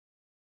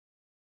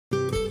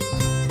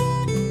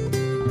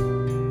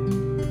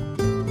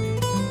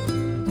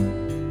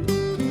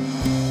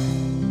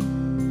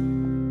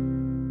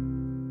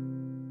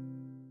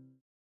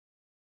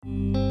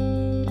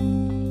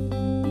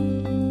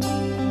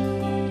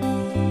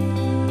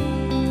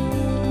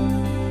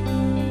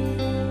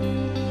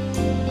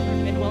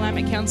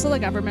Willamette Council of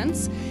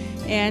Governments,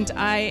 and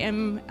I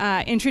am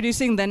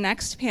introducing the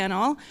next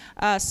panel,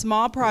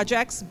 Small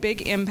Projects,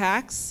 Big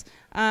Impacts.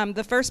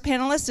 The first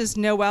panelist is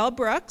Noelle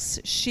Brooks.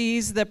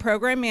 She's the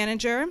program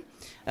manager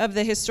of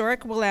the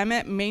historic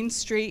Willamette Main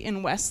Street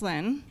in West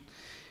Lynn.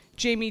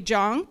 Jamie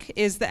Jonk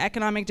is the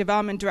economic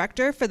development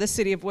director for the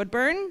city of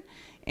Woodburn.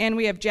 And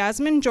we have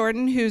Jasmine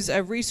Jordan, who's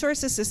a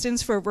resource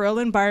assistant for Rural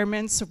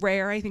Environments,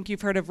 RARE. I think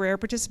you've heard of RARE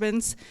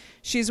participants.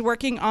 She's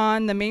working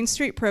on the Main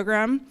Street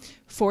program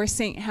for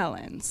St.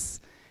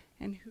 Helens.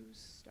 And who's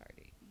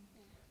starting?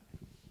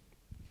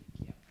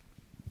 Okay.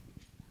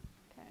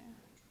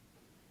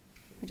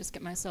 Let me just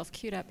get myself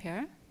queued up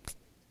here.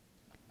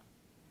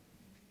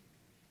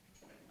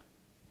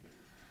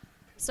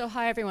 So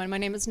hi everyone, my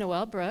name is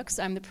Noelle Brooks.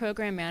 I'm the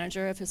program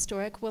manager of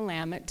Historic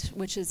Willamette,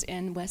 which is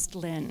in West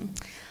Lynn.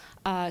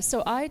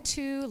 So I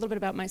too, a little bit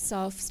about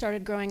myself,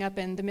 started growing up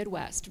in the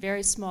Midwest,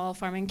 very small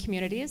farming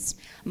communities.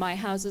 My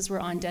houses were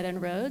on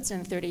dead-end roads,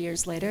 and 30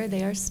 years later,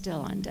 they are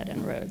still on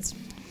dead-end roads.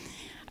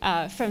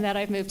 From that,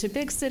 I've moved to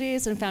big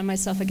cities and found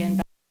myself again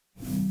back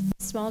in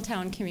a small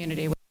town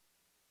community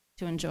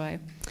to enjoy.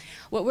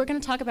 What we're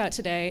going to talk about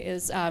today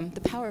is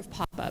the power of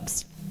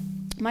pop-ups.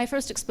 My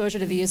first exposure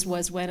to these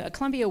was when a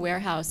Columbia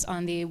warehouse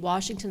on the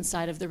Washington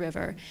side of the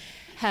river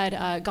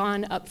had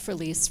gone up for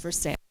lease for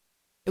sale.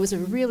 It was a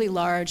really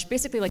large,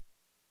 basically like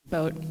a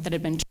boat that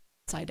had been turned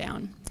upside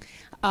down.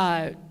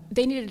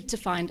 They needed to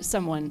find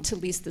someone to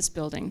lease this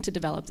building, to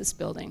develop this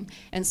building.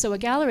 And so a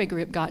gallery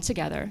group got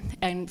together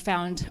and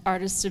found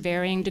artists of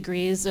varying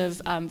degrees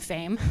of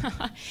fame,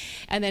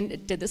 and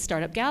then did the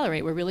startup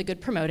gallery. We're really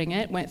good promoting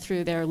it, went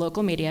through their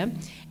local media,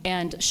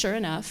 and sure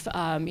enough,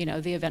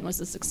 the event was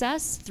a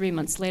success. 3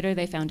 months later,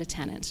 they found a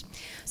tenant.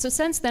 So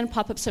since then,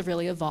 pop-ups have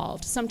really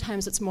evolved.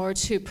 Sometimes it's more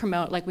to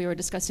promote, like we were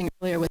discussing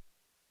earlier, with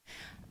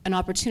an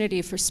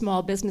opportunity for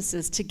small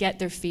businesses to get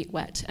their feet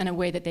wet in a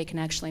way that they can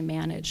actually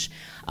manage.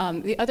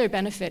 The other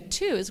benefit,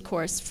 too, is, of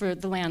course, for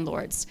the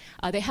landlords.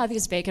 They have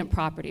these vacant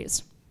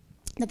properties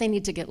that they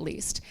need to get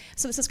leased.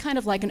 So this is kind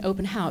of like an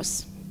open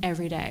house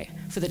every day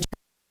for the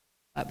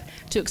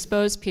to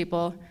expose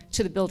people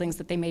to the buildings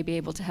that they may be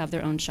able to have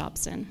their own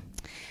shops in.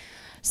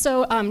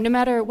 So no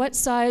matter what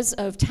size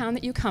of town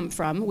that you come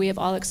from, we have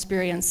all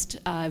experienced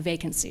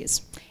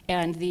vacancies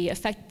and the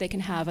effect they can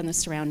have on the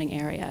surrounding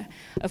area.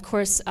 Of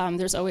course,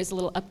 there's always a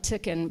little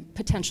uptick in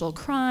potential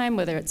crime,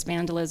 whether it's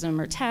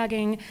vandalism or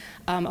tagging.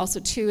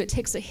 Also, too, it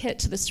takes a hit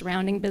to the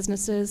surrounding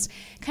businesses.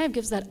 It kind of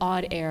gives that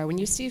odd air. When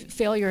you see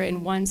failure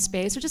in one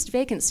space, or just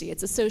vacancy,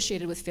 it's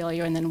associated with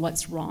failure and then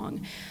what's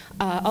wrong.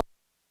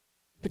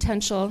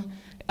 Potential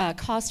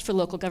cost for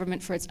local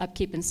government for its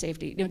upkeep and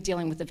safety,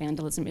 dealing with the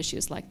vandalism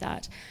issues like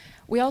that.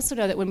 We also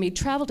know that when we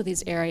travel to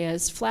these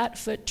areas, flat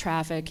foot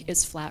traffic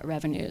is flat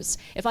revenues.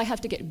 If I have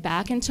to get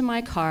back into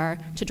my car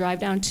to drive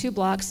down 2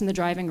 blocks in the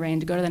driving rain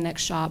to go to the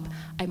next shop,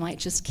 I might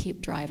just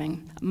keep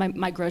driving.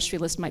 My grocery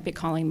list might be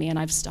calling me and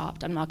I've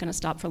stopped. I'm not going to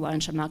stop for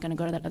lunch. I'm not going to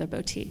go to that other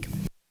boutique.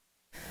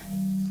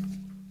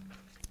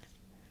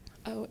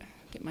 Oh,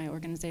 get my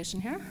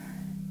organization here.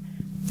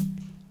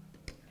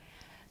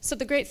 So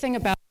the great thing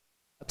about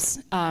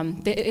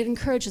it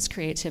encourages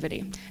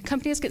creativity.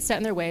 Companies get set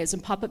in their ways,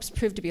 and pop-ups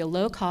prove to be a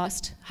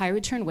low-cost,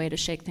 high-return way to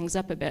shake things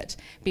up a bit,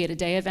 be it a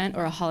day event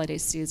or a holiday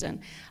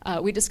season.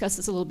 We discussed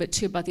this a little bit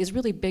too about these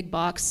really big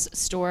box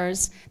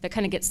stores that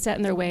kind of get set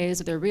in their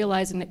ways, or they're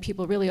realizing that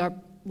people really are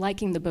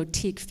liking the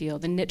boutique feel,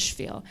 the niche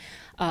feel.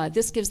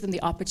 This gives them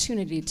the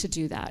opportunity to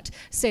do that.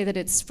 Say that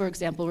it's, for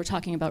example, we're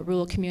talking about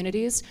rural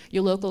communities,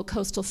 your local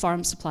coastal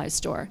farm supply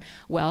store.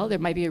 Well, there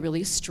might be a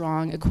really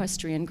strong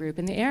equestrian group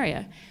in the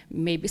area.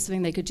 Maybe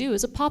something they could do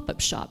is a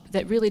pop-up shop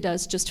that really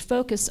does just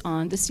focus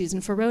on the season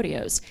for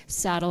rodeos,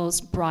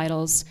 saddles,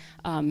 bridles,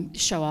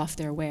 show off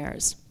their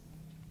wares.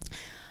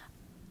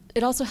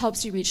 It also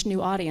helps you reach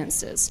new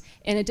audiences,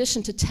 in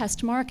addition to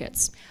test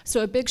markets.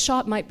 So a big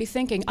shop might be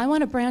thinking, I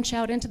want to branch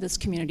out into this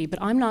community,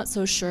 but I'm not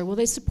so sure, will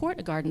they support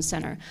a garden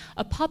center?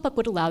 A pop-up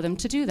would allow them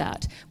to do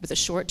that. With a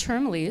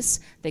short-term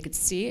lease, they could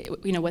see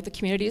what the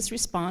community's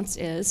response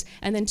is,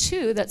 and then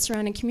 2, that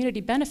surrounding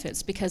community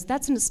benefits, because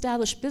that's an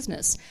established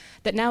business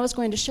that now is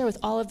going to share with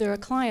all of their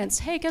clients,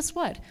 hey, guess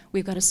what?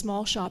 We've got a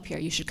small shop here,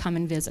 you should come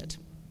and visit.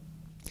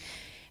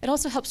 It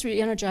also helps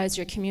re-energize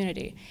your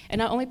community. It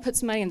not only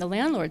puts money in the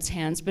landlord's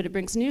hands, but it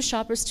brings new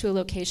shoppers to a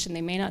location they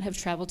may not have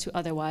traveled to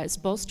otherwise,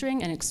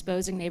 bolstering and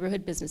exposing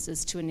neighborhood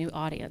businesses to a new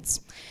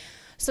audience.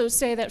 So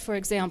say that, for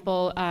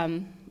example,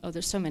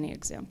 there's so many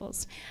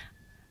examples.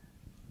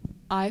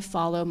 I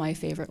follow my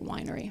favorite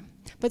winery,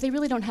 but they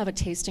really don't have a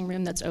tasting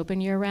room that's open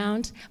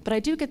year-round, but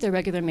I do get their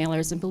regular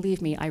mailers, and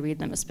believe me, I read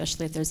them,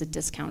 especially if there's a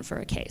discount for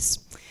a case.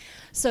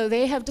 So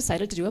they have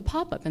decided to do a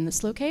pop-up in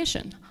this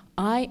location.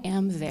 I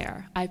am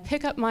there. I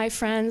pick up my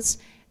friends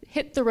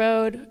hit the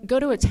road, go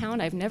to a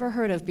town I've never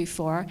heard of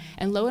before,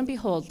 and lo and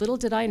behold, little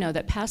did I know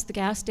that past the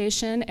gas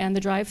station and the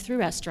drive-through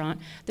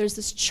restaurant, there's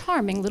this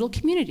charming little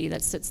community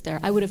that sits there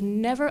I would have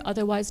never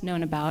otherwise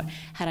known about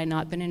had I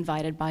not been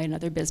invited by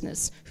another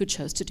business who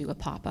chose to do a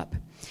pop-up.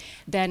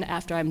 Then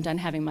after I'm done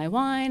having my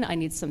wine, I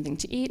need something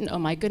to eat, and oh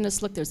my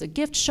goodness, look, there's a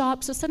gift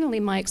shop. So suddenly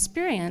my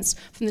experience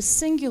from the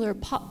singular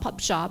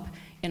pop-up shop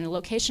in a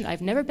location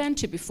I've never been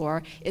to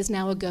before is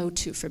now a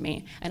go-to for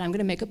me. And I'm going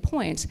to make a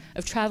point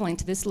of traveling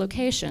to this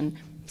location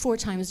 4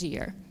 times a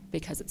year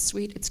because it's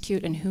sweet, it's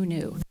cute, and who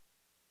knew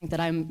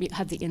that I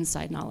have the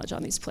inside knowledge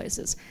on these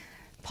places.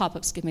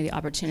 Pop-ups give me the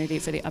opportunity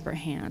for the upper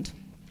hand.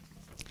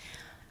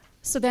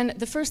 So then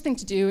the first thing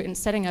to do in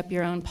setting up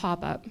your own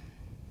pop-up,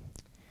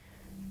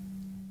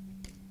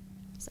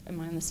 am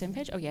I on the same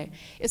page? Oh, yeah.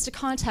 Is to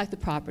contact the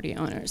property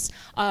owners.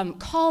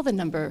 Call the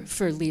number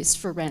for lease,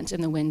 for rent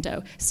in the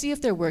window. See if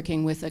they're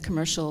working with a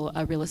commercial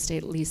real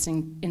estate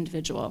leasing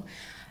individual.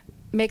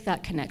 Make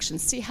that connection.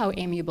 See how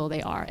amiable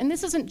they are. And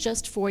this isn't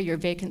just for your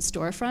vacant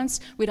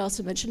storefronts. We'd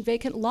also mention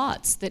vacant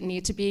lots that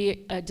need to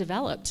be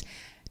developed.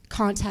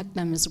 Contact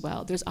them as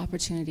well. There's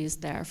opportunities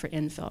there for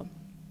infill.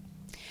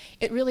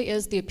 It really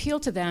is, the appeal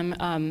to them,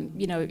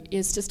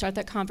 is to start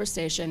that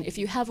conversation. If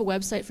you have a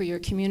website for your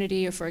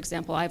community, or for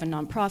example, I have a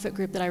nonprofit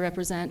group that I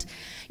represent,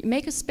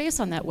 make a space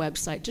on that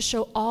website to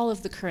show all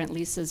of the current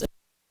leases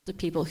to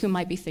people who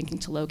might be thinking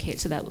to locate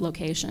to that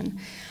location.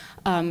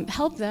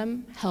 Help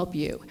them help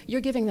you. You're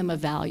giving them a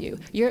value.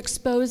 You're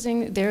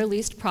exposing their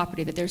leased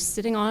property that they're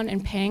sitting on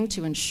and paying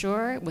to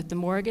insure with the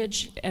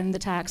mortgage and the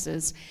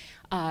taxes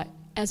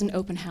as an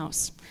open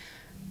house.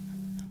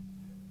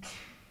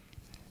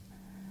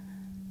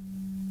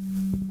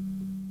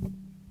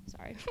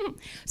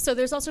 So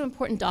there's also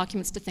important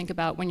documents to think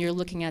about when you're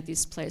looking at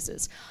these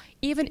places.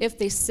 Even if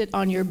they sit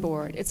on your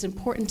board, it's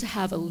important to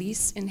have a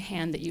lease in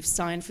hand that you've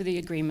signed for the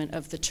agreement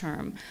of the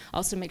term.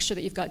 Also make sure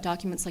that you've got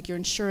documents like your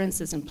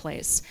insurances in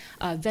place,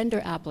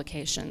 vendor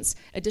applications,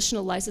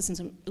 additional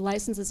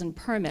licenses and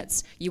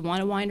permits. You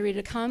want a winery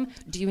to come?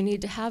 Do you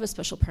need to have a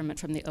special permit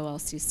from the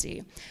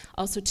OLCC?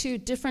 Also too,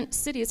 different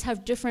cities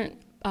have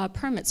different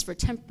permits for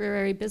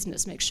temporary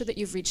business. Make sure that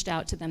you've reached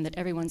out to them, that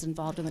everyone's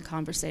involved in the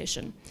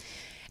conversation.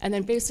 And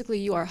then basically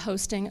you are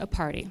hosting a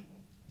party.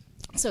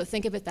 So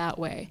think of it that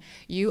way.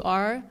 You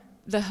are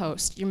the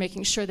host. You're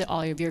making sure that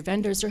all of your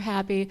vendors are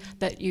happy,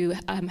 that you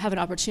have an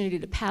opportunity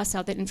to pass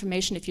out that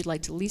information. If you'd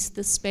like to lease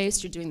this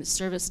space, you're doing the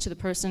service to the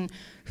person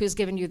who's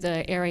given you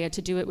the area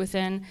to do it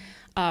within.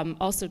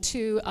 Also,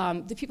 too,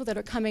 the people that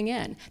are coming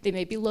in, they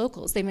may be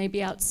locals, they may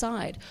be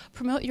outside.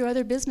 Promote your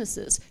other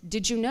businesses.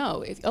 Did you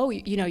know,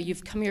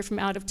 you've come here from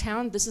out of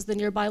town, this is the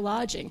nearby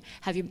lodging.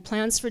 Have you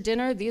plans for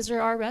dinner? These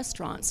are our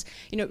restaurants.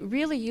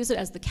 Really use it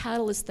as the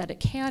catalyst that it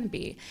can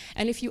be.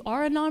 And if you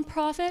are a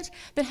nonprofit,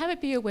 then have it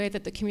be a way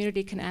that the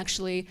community can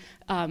actually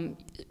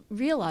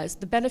realize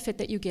the benefit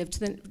that you give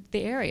to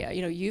the area.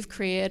 You've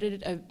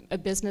created a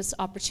business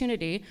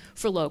opportunity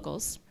for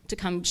locals to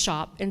come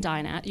shop and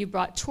dine at. You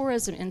brought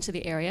tourism into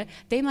the area.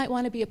 They might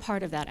want to be a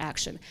part of that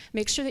action.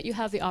 Make sure that you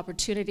have the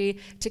opportunity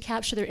to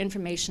capture their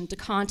information, to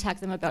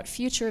contact them about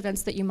future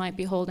events that you might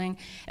be holding,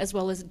 as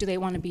well as do they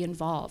want to be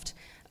involved.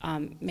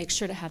 Make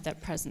sure to have that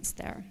presence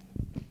there.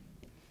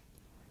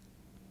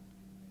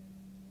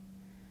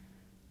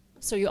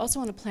 So you also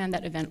want to plan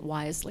that event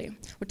wisely.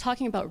 We're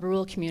talking about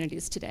rural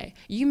communities today.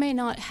 You may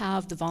not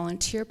have the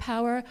volunteer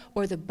power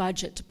or the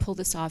budget to pull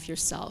this off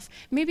yourself.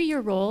 Maybe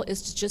your role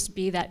is to just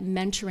be that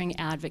mentoring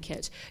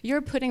advocate.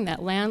 You're putting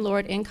that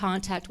landlord in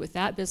contact with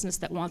that business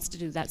that wants to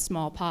do that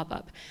small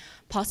pop-up.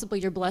 Possibly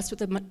you're blessed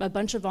with a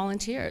bunch of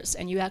volunteers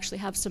and you actually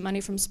have some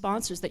money from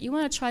sponsors that you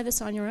want to try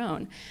this on your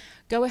own.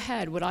 Go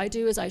ahead. What I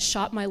do is I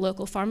shop my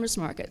local farmers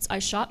markets. I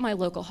shop my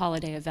local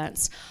holiday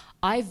events.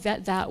 I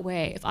vet that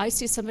way. If I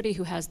see somebody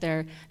who has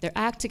their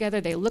act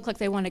together, they look like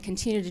they want to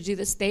continue to do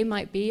this, they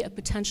might be a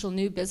potential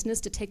new business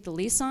to take the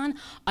lease on,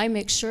 I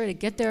make sure to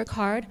get their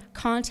card,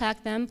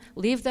 contact them,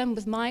 leave them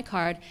with my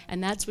card,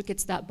 and that's what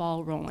gets that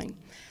ball rolling.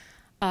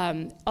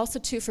 Also,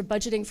 too, for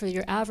budgeting for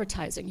your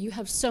advertising. You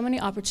have so many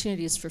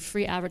opportunities for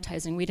free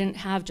advertising we didn't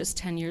have just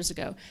 10 years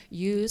ago.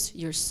 Use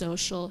your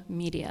social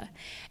media.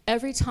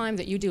 Every time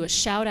that you do a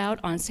shout out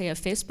on, say, a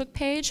Facebook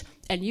page,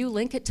 and you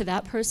link it to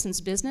that person's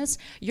business,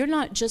 you're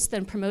not just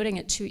then promoting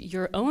it to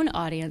your own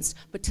audience,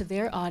 but to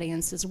their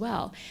audience as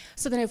well.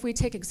 So then if we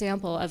take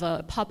example of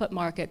a pop-up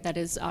market that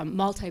is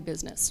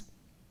multi-business,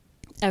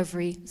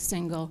 every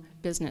single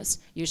business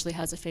usually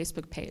has a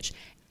Facebook page.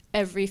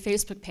 Every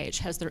Facebook page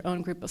has their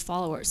own group of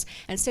followers.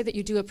 And say that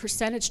you do a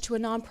percentage to a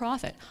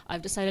nonprofit.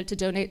 I've decided to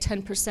donate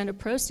 10% of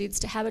proceeds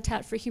to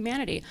Habitat for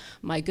Humanity.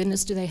 My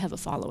goodness, do they have a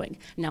following.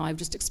 Now I've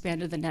just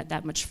expanded the net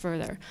that much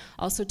further.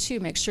 Also,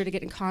 too, make sure to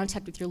get in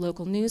contact with your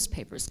local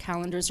newspapers.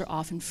 Calendars are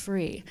often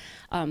free.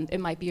 It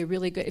might be a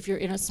really good, if you're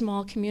in a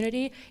small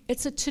community,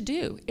 it's a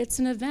to-do. It's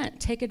an event.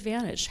 Take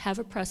advantage. Have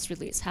a press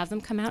release. Have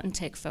them come out and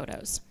take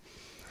photos.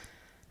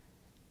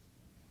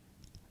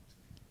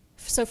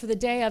 So for the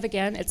day of,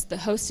 again, it's the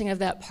hosting of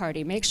that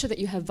party. Make sure that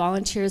you have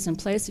volunteers in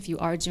place if you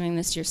are doing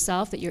this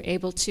yourself, that you're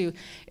able to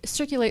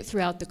circulate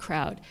throughout the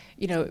crowd.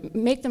 You know,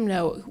 make them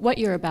know what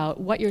you're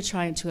about, what you're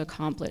trying to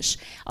accomplish.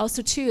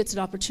 Also, too, it's an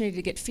opportunity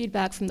to get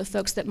feedback from the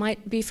folks that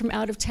might be from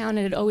out of town and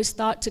had always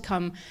thought to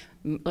come,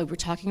 like we were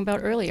talking about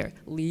earlier,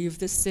 leave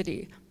the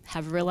city,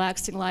 have a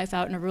relaxing life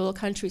out in a rural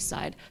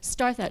countryside,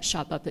 start that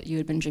shop up that you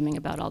had been dreaming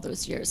about all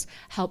those years,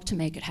 help to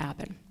make it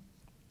happen.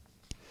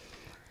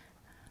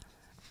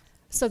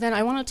 So then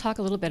I want to talk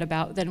a little bit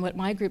about then what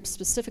my group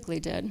specifically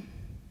did.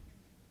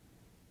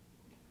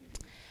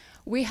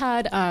 We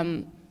had,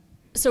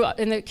 so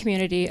in the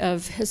community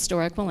of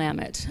historic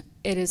Willamette,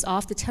 it is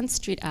off the 10th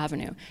Street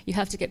Avenue. You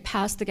have to get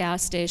past the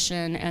gas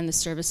station and the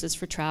services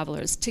for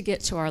travelers to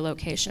get to our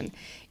location.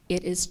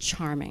 It is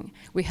charming.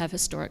 We have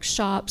historic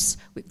shops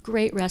with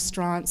great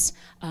restaurants,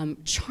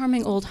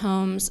 charming old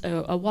homes,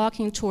 a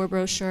walking tour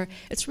brochure.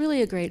 It's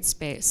really a great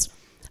space.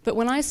 But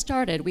when I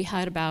started, we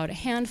had about a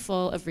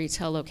handful of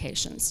retail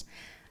locations.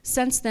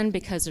 Since then,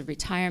 because of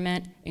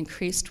retirement,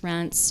 increased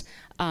rents,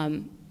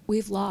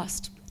 we've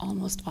lost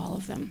almost all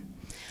of them.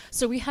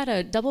 So we had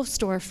a double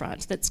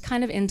storefront that's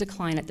kind of in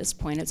decline at this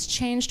point. It's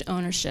changed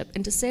ownership,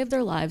 and to save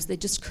their lives, they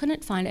just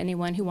couldn't find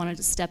anyone who wanted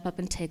to step up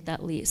and take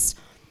that lease.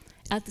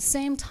 At the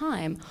same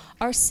time,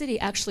 our city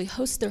actually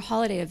hosts their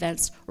holiday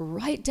events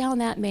right down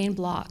that main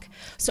block.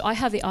 So I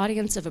have the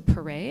audience of a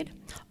parade.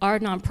 Our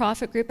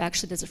nonprofit group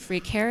actually does a free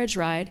carriage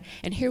ride,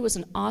 and here was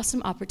an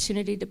awesome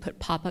opportunity to put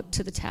pop-up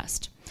to the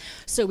test.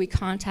 So we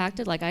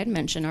contacted, like I had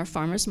mentioned, our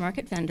farmers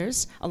market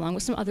vendors, along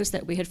with some others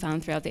that we had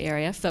found throughout the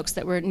area, folks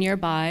that were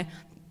nearby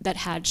that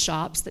had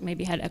shops that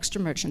maybe had extra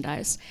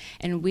merchandise,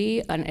 and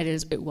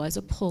it was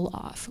a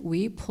pull-off.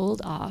 We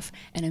pulled off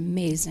an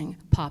amazing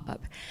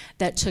pop-up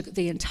that took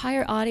the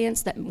entire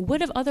audience that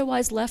would have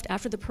otherwise left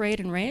after the parade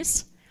and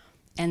race,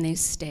 and they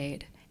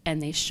stayed, and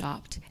they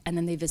shopped, and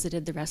then they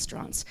visited the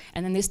restaurants,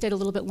 and then they stayed a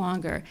little bit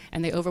longer,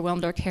 and they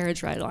overwhelmed our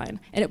carriage ride line,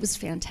 and it was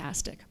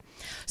fantastic.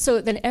 So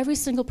then every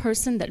single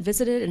person that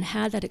visited and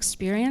had that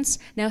experience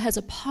now has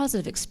a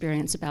positive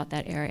experience about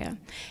that area.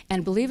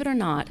 And believe it or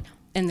not,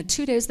 in the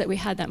 2 days that we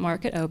had that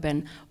market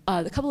open,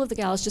 a couple of the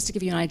gals, just to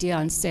give you an idea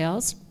on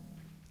sales,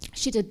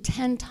 she did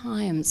 10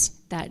 times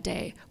that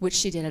day, which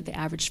she did at the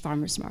average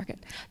farmer's market.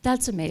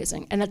 That's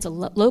amazing. And that's a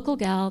local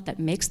gal that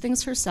makes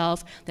things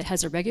herself, that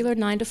has a regular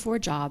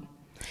 9-to-4 job,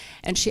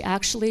 and she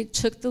actually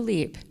took the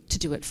leap to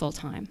do it full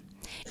time.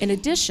 In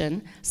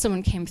addition,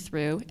 someone came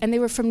through, and they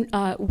were from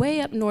way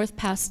up north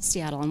past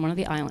Seattle on one of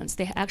the islands.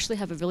 They actually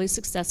have a really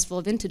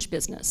successful vintage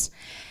business,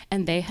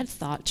 and they had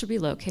thought to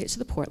relocate to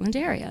the Portland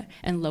area.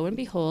 And lo and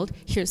behold,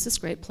 here's this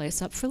great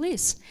place up for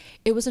lease.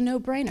 It was a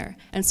no-brainer.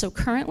 And so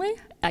currently,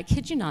 I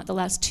kid you not, the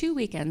last 2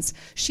 weekends,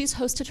 she's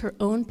hosted her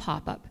own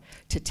pop-up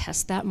to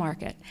test that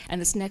market. And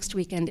this next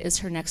weekend is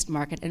her next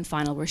market and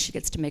final where she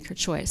gets to make her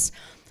choice.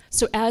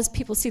 So as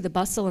people see the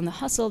bustle and the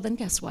hustle, then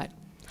guess what?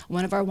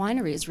 One of our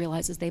wineries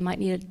realizes they might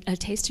need a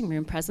tasting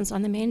room presence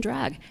on the main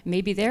drag.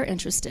 Maybe they're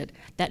interested.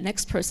 That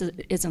next person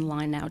is in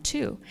line now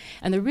too.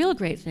 And the real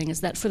great thing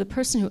is that for the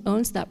person who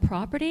owns that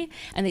property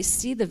and they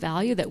see the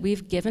value that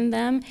we've given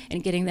them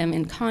in getting them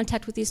in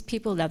contact with these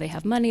people, now they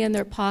have money in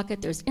their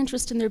pocket, there's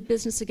interest in their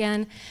business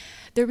again,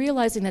 they're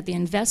realizing that the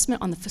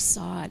investment on the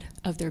facade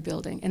of their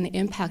building and the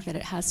impact that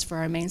it has for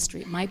our Main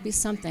Street might be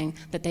something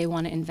that they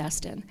want to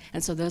invest in.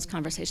 And so those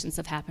conversations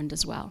have happened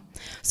as well.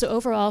 So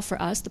overall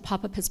for us, the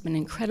pop-up has been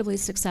incredibly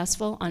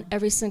successful on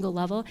every single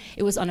level.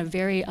 It was on a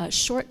very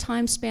short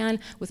time span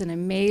with an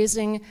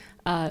amazing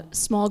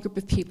small group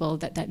of people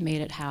that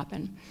made it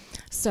happen.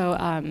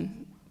 So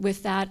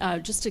with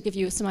that, just to give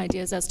you some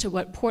ideas as to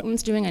what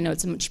Portland's doing, I know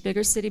it's a much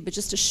bigger city, but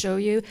just to show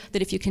you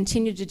that if you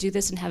continue to do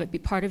this and have it be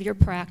part of your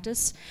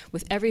practice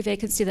with every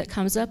vacancy that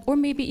comes up, or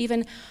maybe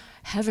even,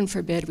 heaven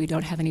forbid, we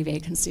don't have any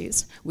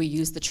vacancies, we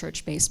use the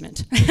church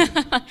basement,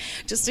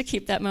 just to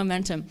keep that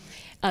momentum.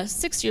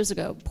 6 years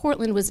ago,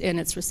 Portland was in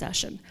its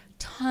recession.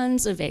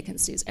 Tons of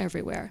vacancies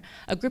everywhere.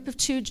 A group of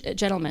 2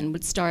 gentlemen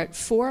would start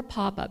 4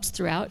 pop-ups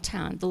throughout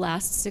town the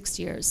last 6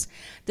 years.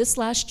 This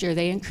last year,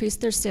 they increased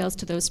their sales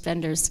to those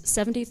vendors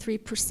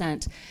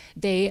 73%.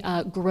 They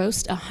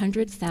grossed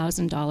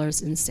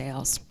 $100,000 in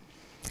sales.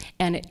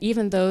 And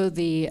even though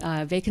the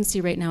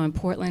vacancy rate now in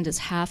Portland is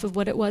half of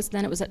what it was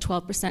then, it was at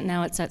 12%,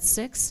 now it's at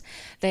 6%,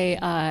 they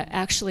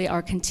actually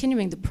are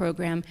continuing the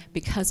program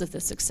because of the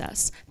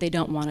success. They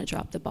don't want to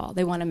drop the ball.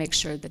 They want to make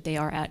sure that they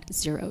are at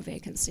 0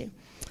 vacancy.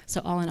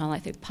 So all in all, I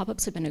think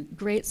pop-ups have been a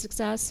great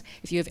success.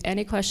 If you have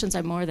any questions,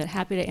 I'm more than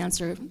happy to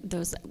answer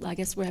those. I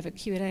guess we have a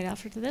Q&A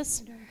after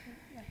this?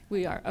 Yeah.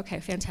 We are, okay,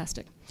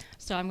 fantastic.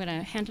 So I'm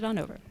gonna hand it on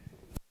over.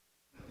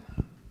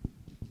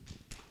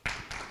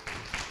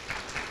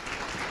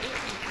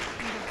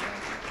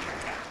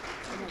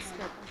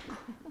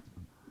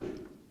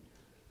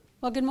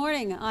 Well, good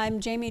morning. I'm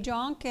Jamie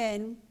Jonk,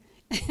 and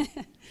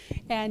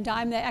and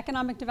I'm the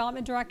Economic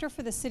Development Director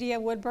for the City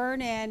of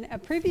Woodburn. And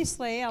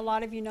previously, a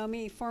lot of you know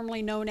me,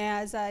 formerly known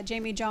as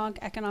Jamie Jonk,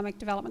 Economic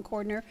Development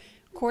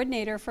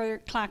Coordinator for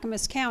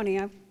Clackamas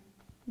County.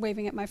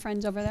 waving at my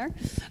friends over there.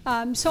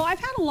 So I've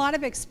had a lot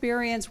of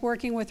experience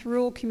working with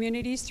rural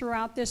communities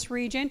throughout this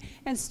region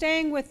and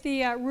staying with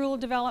the rural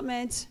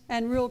development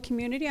and rural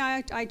community.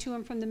 I too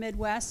am from the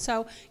Midwest,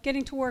 so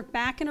getting to work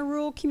back in a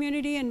rural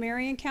community in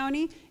Marion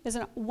County is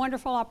a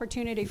wonderful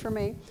opportunity for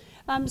me.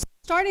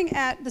 Starting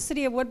at the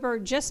city of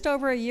Woodburn just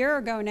over a year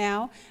ago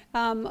now,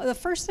 the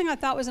first thing I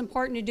thought was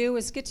important to do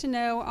was get to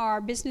know our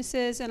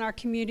businesses and our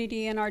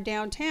community and our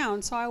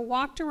downtown. So I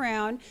walked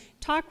around,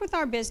 talked with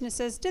our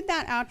businesses, did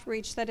that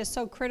outreach that is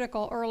so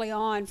critical early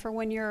on for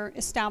when you're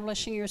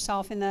establishing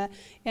yourself in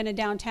a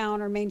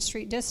downtown or Main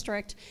Street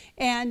district,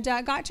 and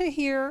got to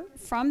hear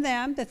from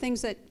them the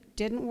things that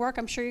didn't work.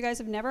 I'm sure you guys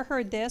have never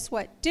heard this,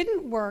 what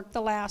didn't work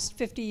the last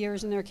 50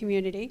 years in their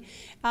community,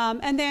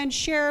 and then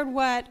shared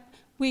what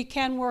we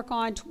can work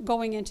on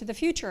going into the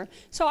future.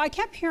 So I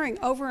kept hearing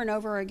over and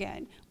over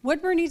again,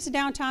 Woodburn needs a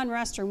downtown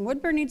restroom,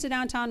 Woodburn needs a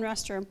downtown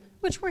restroom,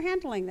 which we're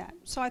handling that.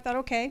 So I thought,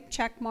 okay,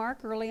 check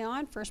mark early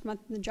on, first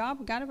month in the job,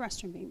 we got a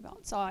restroom being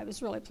built. So I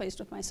was really pleased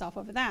with myself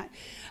over that.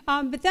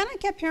 But then I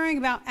kept hearing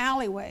about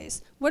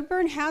alleyways.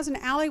 Woodburn has an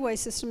alleyway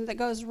system that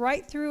goes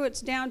right through its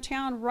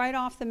downtown, right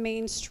off the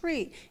main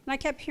street. And I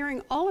kept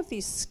hearing all of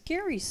these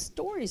scary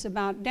stories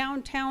about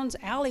downtown's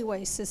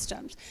alleyway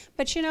systems.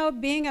 But you know,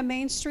 being a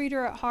Main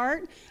Streeter at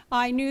heart,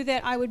 I knew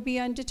that I would be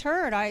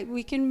undeterred.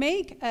 We can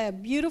make a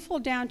beautiful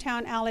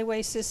downtown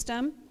alleyway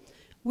system.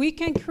 We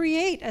can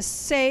create a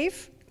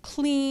safe,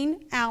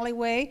 clean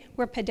alleyway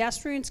where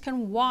pedestrians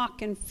can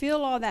walk and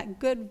feel all that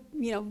good,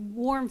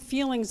 warm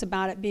feelings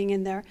about it being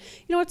in there.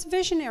 You know, it's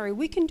visionary.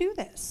 We can do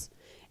this.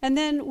 And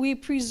then we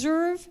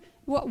preserve,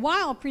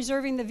 while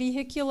preserving the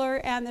vehicular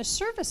and the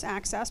service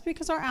access,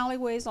 because our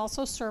alleyways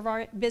also serve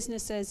our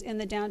businesses in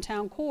the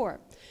downtown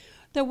core.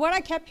 What I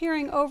kept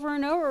hearing over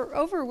and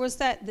over was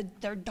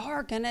that they're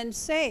dark and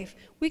unsafe.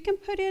 We can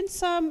put in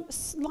some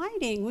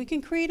lighting. We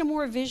can create a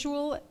more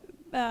visual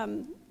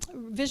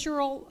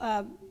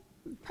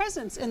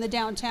presence in the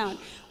downtown.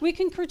 We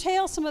can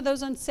curtail some of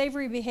those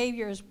unsavory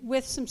behaviors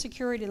with some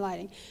security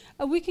lighting.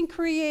 We can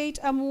create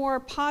a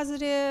more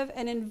positive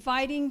and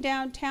inviting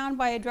downtown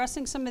by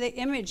addressing some of the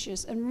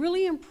images and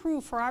really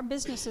improve for our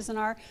businesses and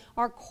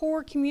our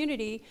core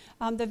community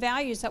the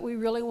values that we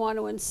really want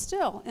to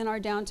instill in our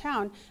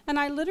downtown. And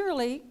I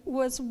literally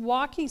was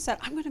walking, said,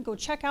 I'm going to go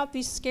check out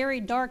these scary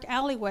dark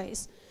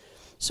alleyways.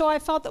 So I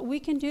felt that we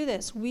can do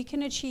this. We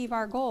can achieve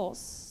our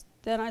goals.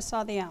 Then I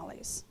saw the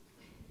alleys.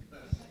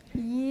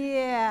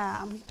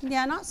 Yeah,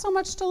 not so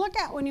much to look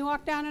at when you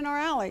walk down in our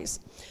alleys.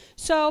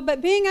 So,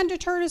 but being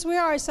undeterred as we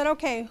are, I said,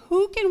 okay,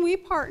 who can we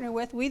partner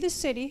with, we the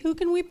city, who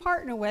can we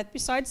partner with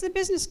besides the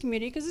business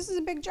community, because this is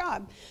a big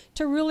job,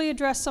 to really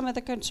address some of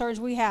the concerns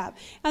we have.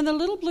 And the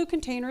little blue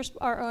containers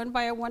are owned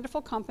by a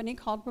wonderful company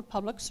called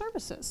Republic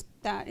Services.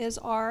 That is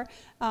our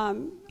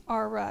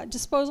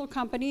disposal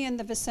company in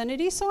the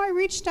vicinity. So I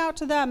reached out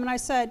to them and I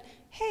said,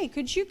 hey,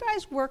 could you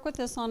guys work with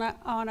us on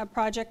a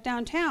project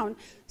downtown?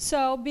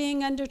 So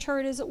being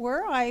undeterred as it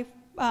were, I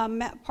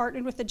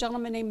partnered with a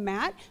gentleman named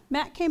Matt.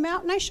 Matt came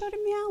out and I showed him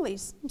the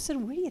alleys. I said,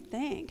 what do you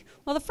think?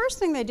 Well, the first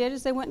thing they did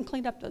is they went and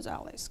cleaned up those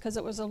alleys because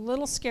it was a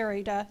little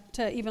scary to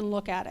even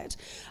look at it.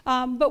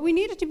 But we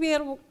needed to be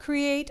able to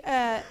create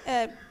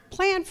a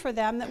plan for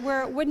them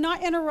where it would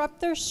not interrupt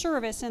their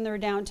service in their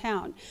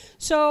downtown.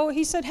 So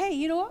he said, hey,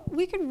 you know what?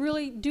 We could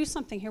really do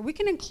something here. We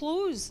can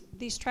enclose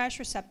these trash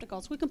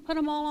receptacles. We can put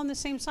them all on the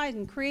same side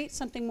and create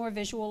something more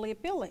visually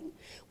appealing.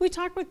 We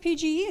talked with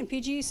PGE, and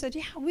PGE said,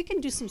 yeah, we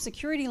can do some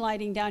security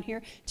lighting down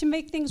here to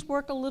make things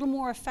work a little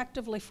more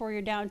effectively for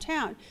your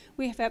downtown.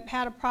 We have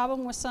had a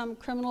problem with some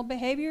criminal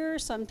behavior,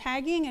 some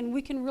tagging, and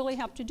we can really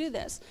help to do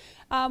this.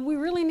 We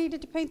really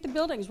needed to paint the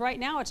buildings. Right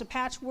now, it's a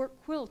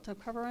patchwork quilt of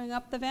covering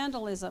up the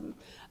vandalism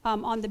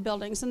on the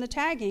buildings and the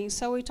tagging.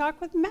 So we talked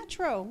with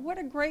Metro. What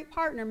a great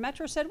partner.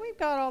 Metro said, we've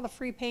got all the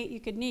free paint you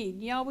could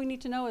need. All we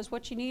need to know is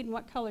what you need and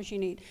what colors you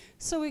need.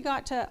 So we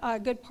got to a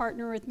good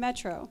partner with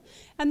Metro.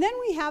 And then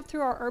we have,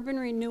 through our urban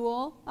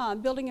renewal,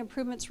 building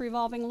improvements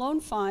revolving loan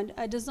fund,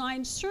 a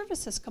design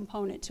services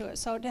component to it.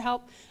 So to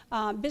help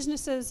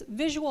businesses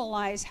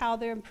visualize how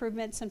their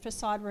improvements and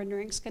facade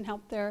renderings can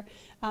help their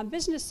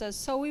businesses.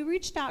 So we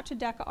reached out to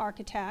Decca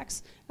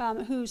Architects,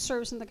 who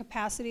serves in the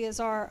capacity as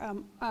our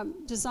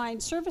design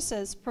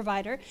services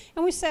provider.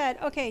 And we said,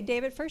 okay,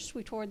 David, first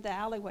we toured the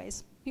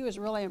alleyways. He was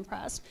really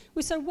impressed.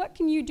 We said, what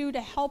can you do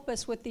to help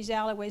us with these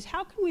alleyways?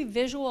 How can we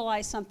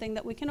visualize something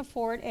that we can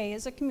afford,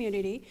 as a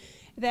community,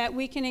 that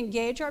we can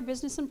engage our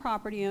business and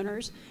property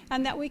owners,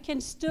 and that we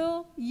can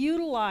still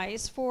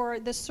utilize for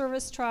the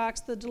service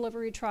trucks, the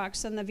delivery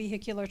trucks, and the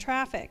vehicular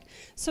traffic?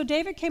 So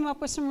David came up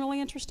with some really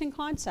interesting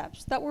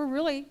concepts that were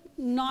really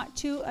not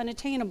too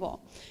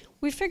unattainable.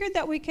 We figured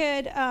that we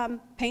could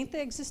paint the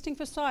existing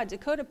facades.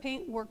 Dakota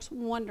Paint works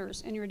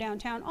wonders in your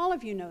downtown. All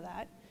of you know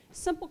that.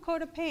 simple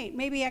coat of paint,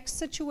 maybe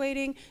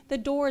accentuating the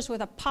doors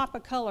with a pop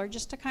of color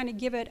just to kind of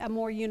give it a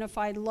more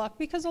unified look,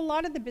 because a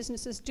lot of the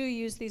businesses do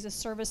use these as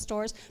service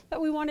stores,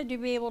 but we wanted to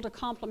be able to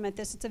complement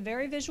this. It's a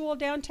very visual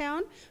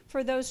downtown.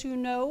 For those who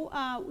know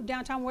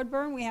downtown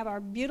Woodburn, we have our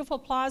beautiful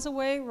Plaza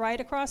Way right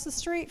across the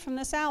street from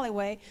this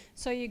alleyway.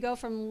 So you go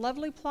from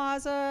lovely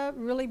plaza,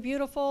 really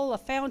beautiful, a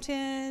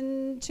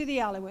fountain, to the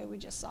alleyway we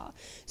just saw.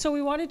 So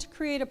we wanted to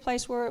create a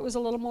place where it was a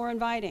little more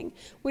inviting.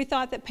 We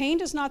thought that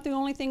paint is not the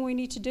only thing we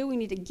need to do. We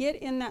need to get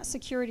in that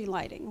security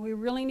lighting. We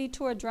really need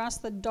to address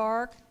the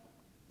dark,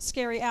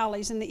 scary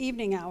alleys in the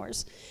evening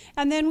hours.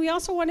 And then we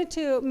also wanted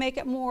to make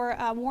it more,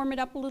 warm it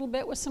up a little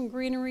bit with some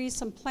greenery,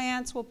 some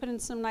plants. We'll put in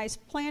some nice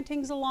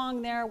plantings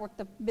along there, work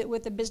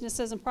with the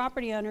businesses and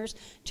property owners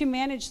to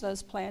manage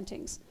those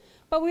plantings.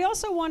 But we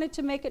also wanted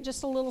to make it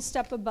just a little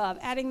step above,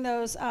 adding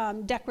those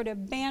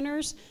decorative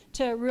banners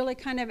to really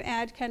kind of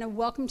add kind of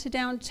welcome to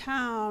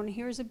downtown,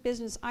 here's a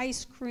business,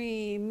 ice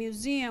cream,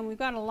 museum. We've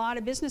got a lot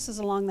of businesses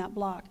along that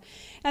block.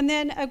 And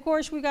then, of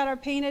course, we've got our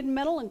painted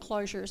metal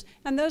enclosures.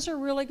 And those are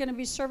really going to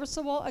be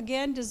serviceable,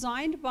 again,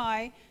 designed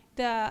by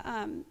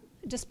the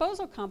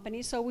disposal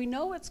company, so we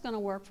know it's going to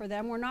work for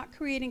them. We're not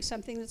creating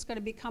something that's going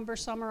to be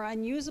cumbersome or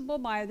unusable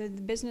by either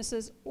the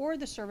businesses or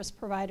the service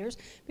providers,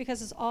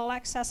 because it's all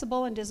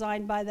accessible and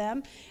designed by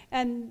them.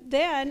 And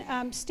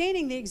then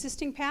staining the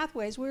existing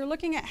pathways. We were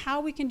looking at how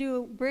we can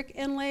do brick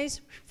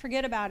inlays.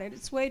 Forget about it.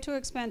 It's way too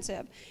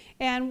expensive.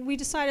 And we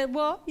decided,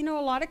 well, you know,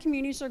 a lot of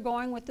communities are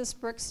going with this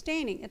brick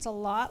staining. It's a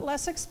lot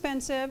less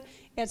expensive.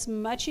 It's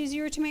much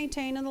easier to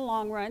maintain in the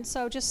long run.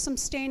 So just some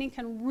staining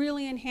can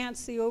really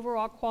enhance the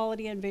overall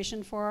quality and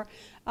vision for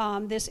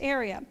this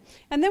area.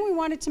 And then we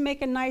wanted to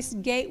make a nice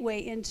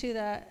gateway into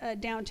the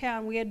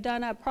downtown. We had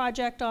done a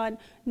project on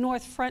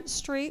North Front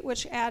Street,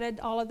 which added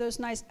all of those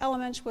nice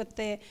elements with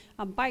the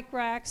bike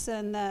racks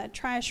and the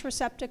trash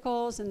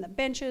receptacles and the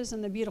benches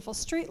and the beautiful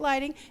street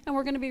lighting. And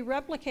we're going to be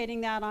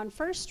replicating that on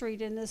First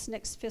Street in this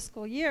next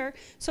fiscal year.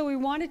 So we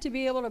wanted to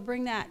be able to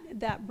bring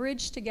that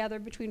bridge together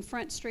between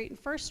Front Street and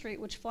First Street,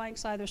 which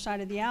flanks either side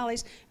of the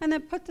alleys, and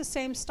then put the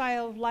same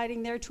style of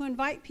lighting there to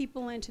invite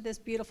people into this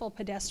beautiful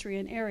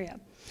pedestrian area.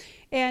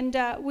 And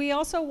we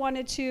also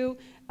wanted to,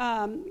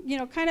 you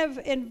know, kind of,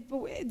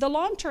 the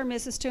long term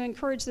is to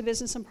encourage the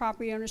business and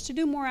property owners to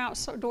do more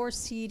outdoor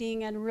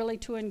seating and really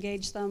to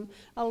engage them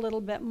a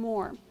little bit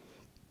more.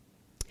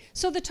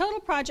 So the total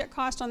project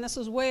cost on this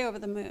was way over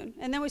the moon.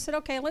 And then we said,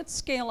 okay, let's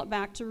scale it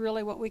back to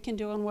really what we can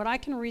do and what I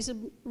can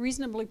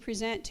reasonably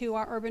present to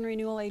our Urban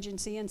Renewal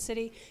Agency and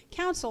City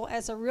Council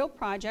as a real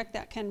project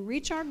that can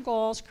reach our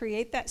goals,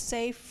 create that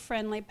safe,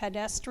 friendly,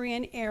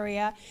 pedestrian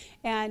area,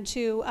 and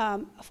to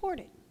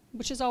afford it,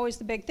 which is always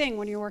the big thing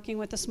when you're working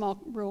with a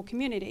small rural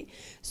community.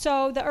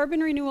 So the Urban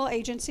Renewal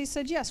Agency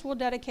said, yes, we'll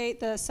dedicate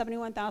the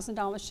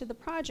 $71,000 to the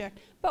project.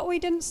 But we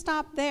didn't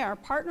stop there.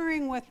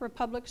 Partnering with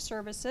Republic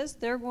Services,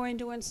 they're going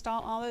to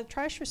install all the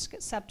trash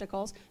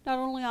receptacles, not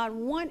only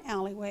on one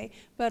alleyway,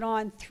 but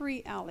on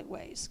 3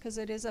 alleyways, because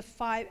it is a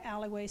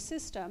 5-alleyway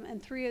system,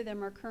 and 3 of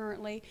them are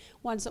currently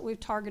ones that we've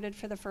targeted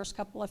for the first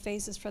couple of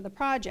phases for the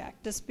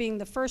project. This being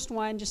the first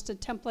one, just to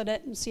template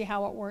it and see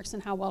how it works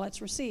and how well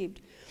it's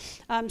received.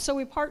 So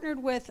we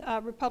partnered with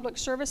Republic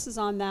Services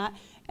on that,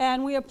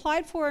 and we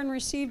applied for and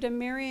received a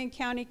Marion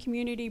County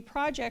Community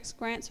Projects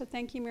grant, so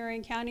thank you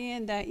Marion County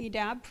and the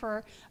EDAB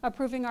for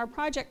approving our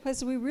project,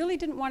 because we really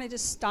didn't want to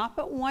just stop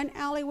at one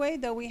alleyway,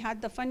 though we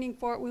had the funding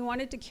for it. We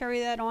wanted to carry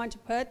that on to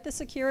put the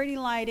security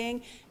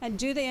lighting and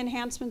do the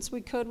enhancements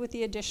we could with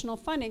the additional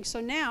funding. So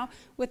now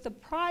with the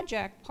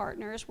project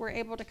partners, we're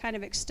able to kind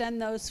of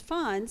extend those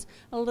funds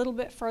a little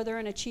bit further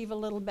and achieve a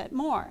little bit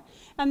more.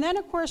 And then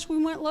of course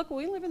we went, look,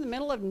 we live in the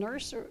middle of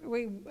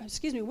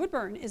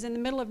Woodburn is in the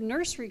middle of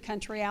nursery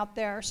country out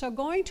there. So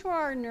going to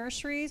our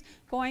nurseries,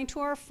 going to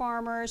our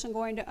farmers, and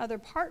going to other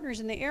partners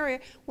in the area,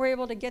 we're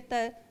able to get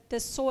the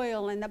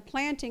soil and the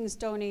plantings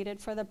donated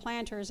for the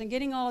planters and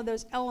getting all of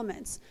those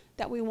elements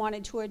that we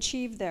wanted to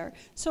achieve there.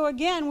 So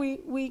again,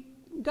 we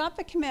got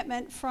the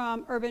commitment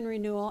from Urban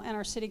Renewal and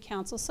our City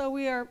Council, so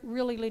we are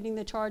really leading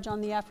the charge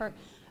on the effort.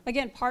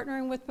 Again,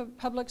 partnering with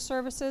Public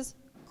Services,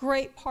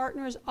 great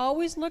partners.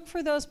 Always look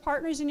for those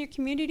partners in your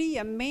community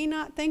you may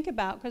not think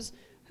about, because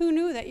who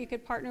knew that you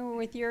could partner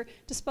with your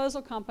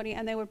disposal company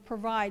and they would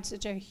provide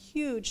such a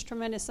huge,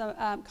 tremendous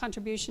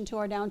contribution to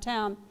our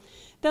downtown.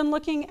 Then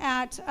looking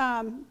at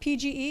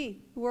PGE,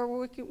 we're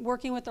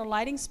working with our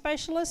lighting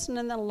specialists and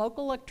then the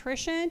local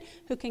electrician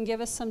who can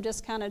give us some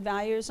discounted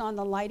values on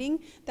the lighting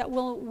that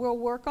we'll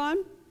work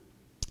on.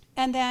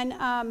 And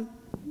then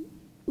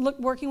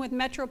working with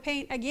Metro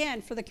Paint,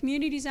 again, for the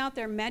communities out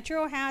there,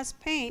 Metro has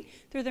paint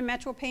through the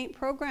Metro Paint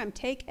program.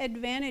 Take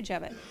advantage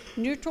of it.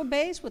 Neutral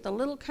base with a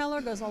little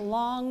color goes a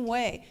long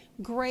way.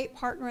 Great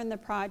partner in the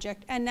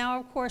project. And now,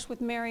 of course,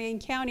 with Marion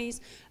County's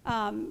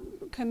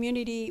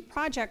community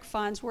project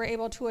funds, we're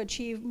able to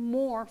achieve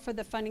more for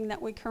the funding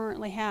that we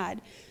currently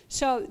had.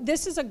 So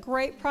this is a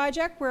great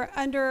project. We're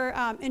under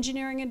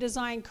engineering and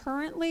design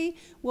currently.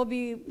 We'll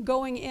be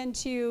going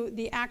into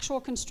the actual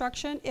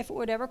construction if it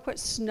would ever quit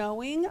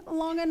snowing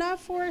long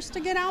enough for us to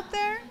get out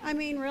there? I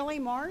mean, really,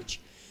 March?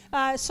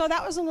 So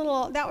that was a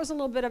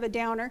little bit of a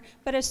downer.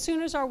 But as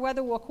soon as our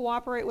weather will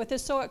cooperate with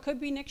us, so it could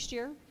be next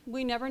year.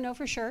 We never know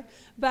for sure.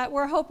 But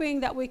we're hoping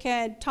that we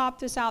can top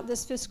this out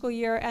this fiscal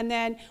year. And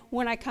then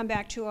when I come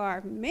back to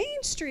our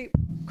Main Street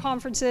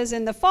conferences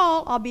in the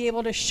fall, I'll be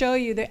able to show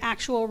you the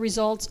actual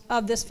results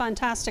of this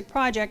fantastic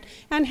project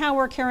and how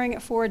we're carrying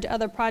it forward to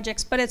other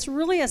projects. But it's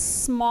really a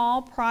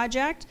small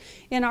project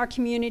in our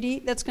community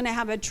that's going to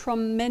have a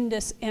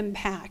tremendous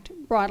impact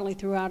broadly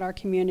throughout our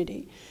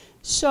community.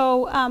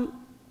 So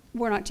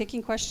we're not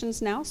taking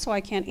questions now, so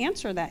I can't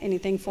answer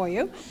anything for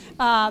you.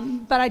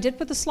 But I did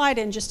put the slide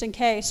in just in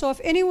case. So if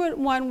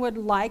anyone would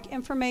like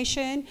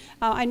information,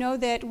 I know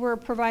that we're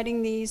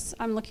providing these,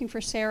 I'm looking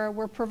for Sarah,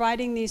 we're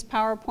providing these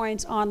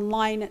PowerPoints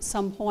online at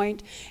some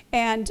point.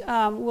 And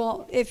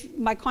if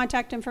my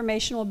contact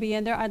information will be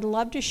in there, I'd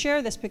love to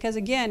share this because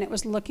again, it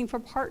was looking for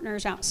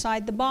partners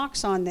outside the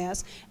box on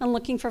this and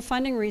looking for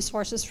funding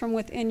resources from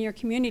within your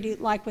community,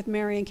 like with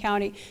Marion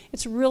County.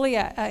 It's really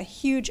a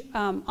huge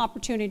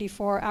opportunity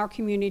for our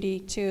community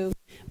to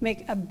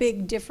make a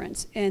big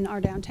difference in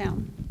our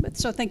downtown.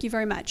 So thank you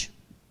very much.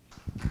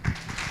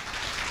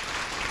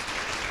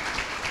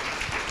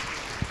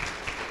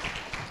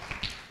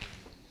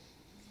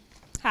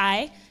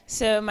 Hi,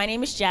 so my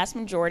name is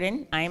Jasmine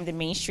Jordan. I am the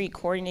Main Street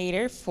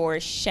Coordinator for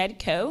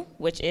SHEDCO,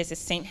 which is the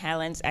St.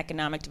 Helens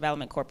Economic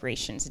Development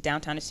Corporation. It's a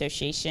downtown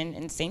association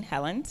in St.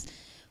 Helens,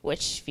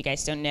 which, if you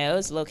guys don't know,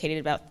 is located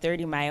about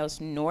 30 miles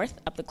north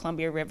up the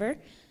Columbia River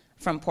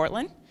from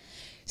Portland.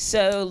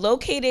 So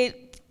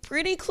located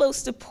pretty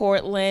close to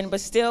Portland, but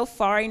still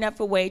far enough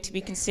away to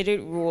be considered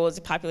rural. It's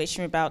a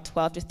population of about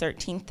 12 to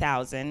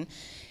 13,000.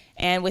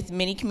 And with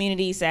many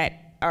communities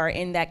that are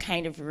in that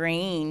kind of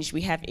range,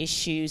 we have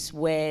issues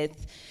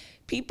with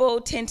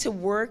people tend to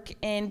work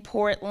in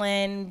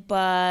Portland,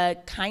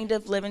 but kind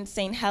of live in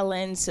St.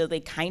 Helens, so they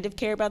kind of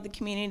care about the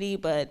community,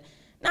 but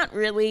not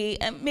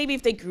really. And maybe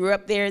if they grew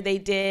up there, they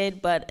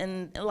did, but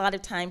a lot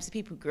of times the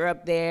people who grew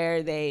up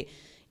there, they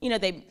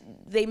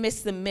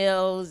miss the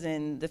mills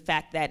and the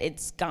fact that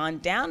it's gone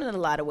down in a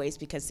lot of ways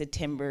because the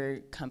timber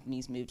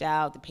companies moved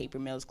out, the paper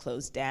mills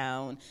closed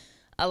down.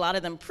 A lot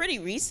of them pretty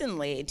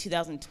recently, in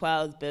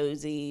 2012,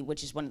 Boise,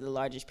 which is one of the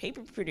largest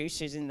paper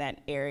producers in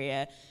that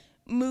area,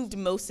 moved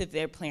most of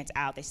their plants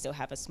out. They still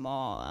have a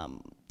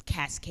small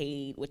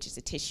Cascade, which is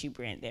a tissue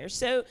brand there.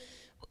 So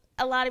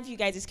a lot of you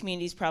guys'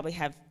 communities probably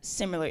have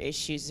similar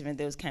issues in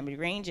those kind of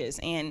ranges.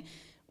 And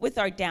with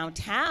our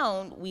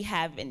downtown, we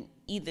have an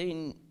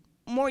even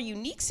more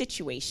unique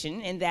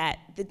situation in that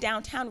the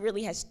downtown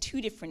really has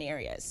two different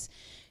areas.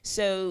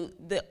 So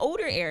the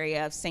older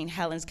area of St.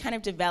 Helens kind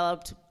of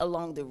developed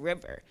along the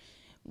river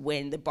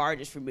when the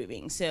barges were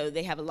moving. So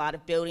they have a lot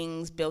of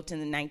buildings built in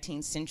the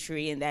 19th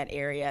century in that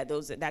area.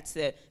 That's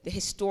the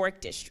historic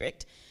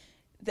district.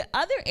 The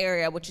other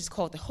area, which is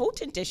called the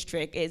Holton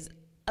District, is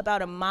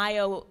about a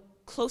mile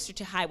closer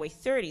to Highway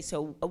 30,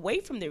 so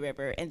away from the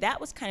river, and that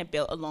was kind of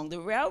built along the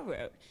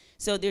railroad.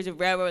 So there's a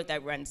railroad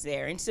that runs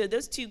there. And so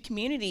those two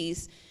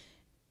communities,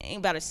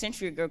 about a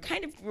century ago,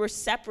 kind of were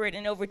separate,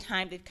 and over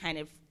time they've kind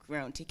of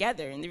grown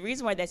together. And the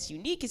reason why that's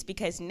unique is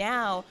because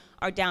now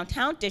our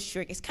downtown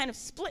district is kind of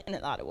split in a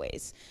lot of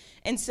ways.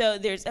 And so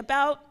there's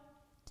about,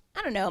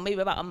 I don't know, maybe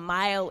about a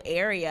mile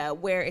area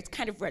where it's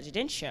kind of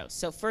residential.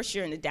 So first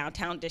you're in the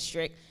downtown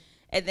district,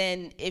 and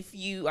then if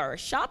you are a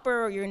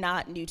shopper or you're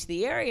not new to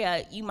the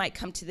area, you might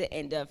come to the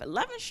end of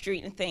 11th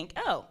Street and think,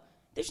 oh,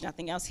 there's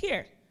nothing else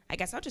here. I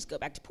guess I'll just go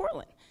back to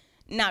Portland.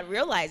 Not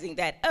realizing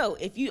that, oh,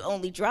 if you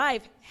only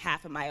drive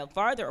half a mile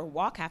farther or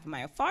walk half a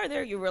mile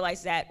farther, you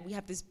realize that we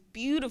have this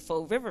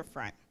beautiful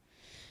riverfront.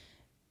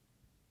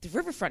 The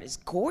riverfront is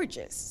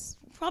gorgeous.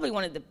 Probably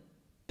one of the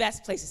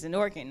best places in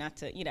Oregon, not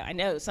to, I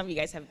know some of you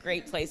guys have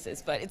great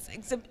places, but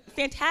it's a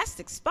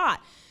fantastic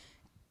spot.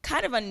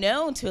 Kind of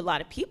unknown to a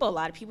lot of people. A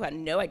lot of people had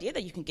no idea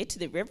that you can get to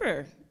the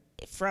river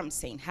from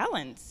St.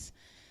 Helens.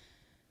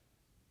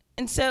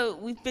 And so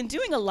we've been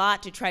doing a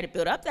lot to try to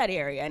build up that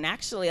area. And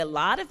actually, a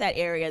lot of that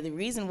area, the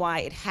reason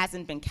why it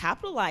hasn't been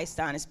capitalized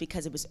on is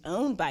because it was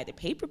owned by the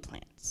paper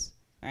plants,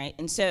 right?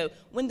 And so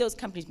when those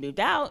companies moved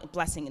out,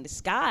 blessing in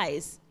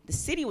disguise, the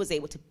city was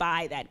able to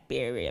buy that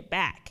area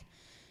back.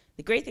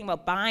 The great thing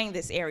about buying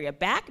this area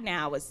back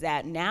now is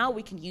that now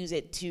we can use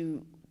it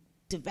to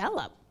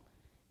develop.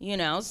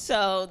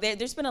 So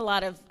there's been a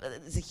lot of,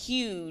 there's a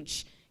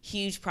huge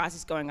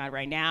process going on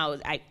right now.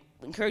 I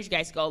encourage you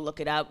guys to go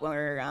look it up.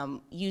 We're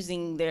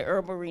using the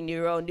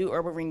new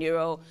urban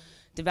renewal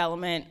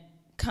development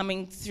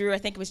coming through. I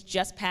think it was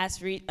just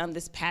past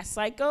this past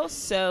cycle.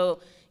 So,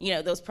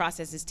 those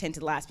processes tend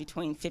to last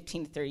between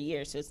 15 to 30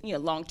 years. So it's,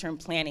 long-term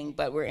planning,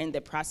 but we're in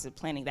the process of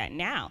planning that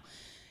now.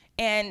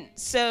 And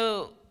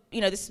so,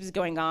 this was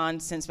going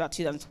on since about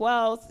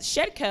 2012.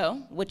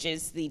 SHEDCO, which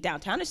is the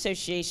Downtown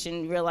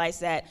Association,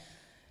 realized that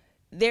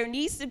there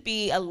needs to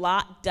be a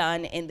lot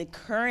done in the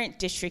current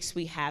districts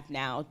we have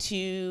now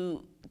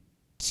to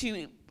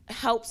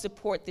help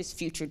support this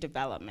future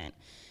development.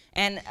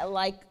 And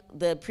like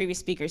the previous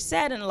speaker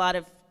said, in a lot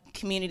of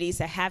communities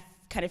that have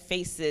kind of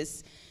faced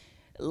this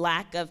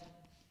lack of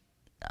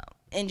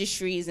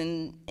industries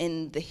in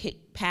the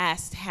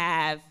past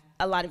have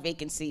a lot of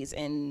vacancies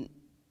in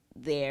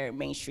their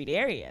Main Street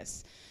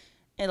areas.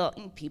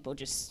 And people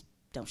just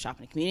don't shop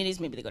in the communities.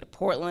 Maybe they go to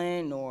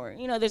Portland, or,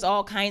 there's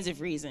all kinds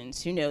of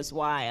reasons. Who knows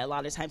why? A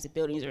lot of times the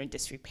buildings are in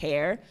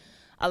disrepair.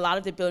 A lot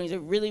of the buildings are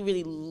really,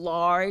 really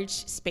large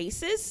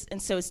spaces,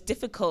 and so it's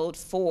difficult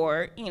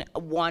for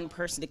one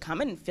person to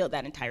come in and fill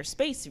that entire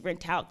space,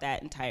 rent out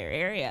that entire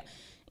area.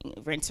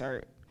 Rents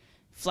are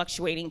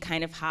fluctuating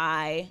kind of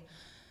high.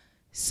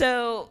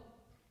 So,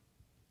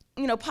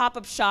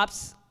 pop-up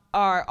shops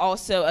are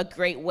also a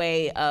great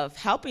way of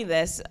helping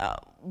this.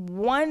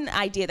 One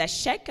idea that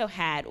Shedco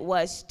had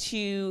was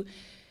to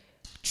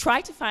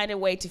try to find a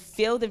way to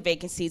fill the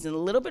vacancies in a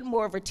little bit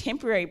more of a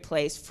temporary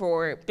place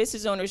for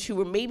business owners who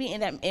were maybe in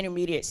that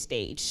intermediate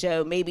stage.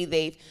 So maybe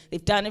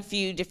they've done a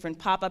few different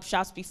pop-up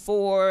shops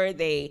before,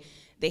 they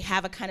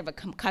have a kind of a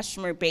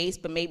customer base,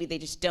 but maybe they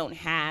just don't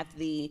have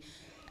the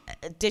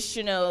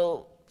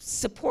additional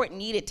support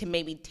needed to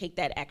maybe take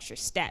that extra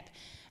step.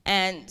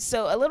 And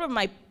so a little of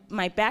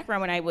my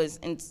background, when I was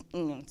in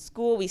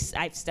school,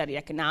 I've studied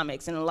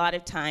economics, and a lot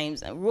of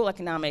times rural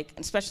economic,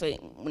 especially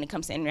when it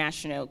comes to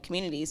international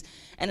communities,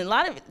 and a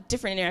lot of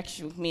different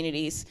international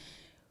communities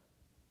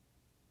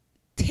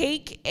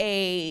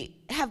they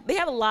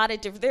have a lot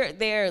of different,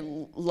 their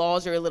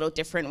laws are a little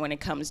different when it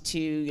comes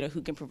to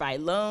who can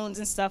provide loans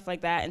and stuff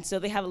like that, and so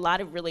they have a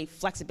lot of really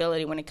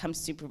flexibility when it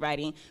comes to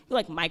providing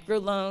like micro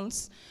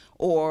loans,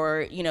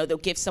 or they'll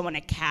give someone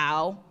a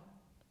cow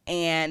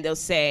and they'll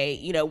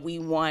say, we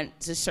want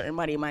a certain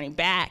money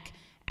back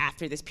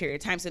after this period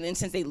of time. So then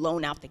since they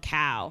loan out the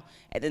cow,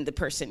 and then the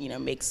person,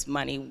 makes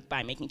money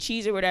by making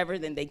cheese or whatever,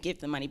 then they give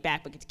the money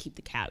back but get to keep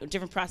the cow. A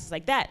different process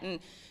like that.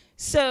 And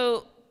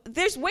so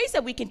there's ways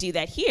that we can do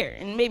that here.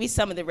 And maybe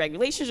some of the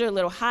regulations are a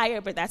little higher,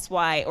 but that's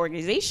why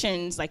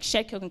organizations like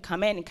Shedco can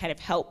come in and kind of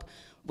help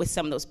with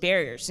some of those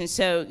barriers. And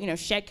so,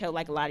 Shedco,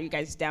 like a lot of you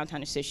guys'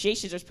 downtown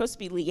associations, are supposed to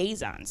be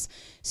liaisons.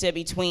 So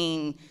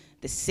between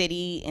the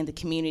city and the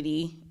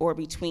community, or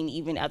between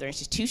even other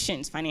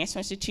institutions, financial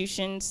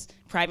institutions,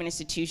 private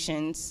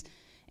institutions,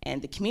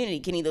 and the community,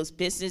 getting those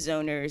business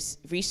owners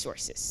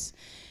resources.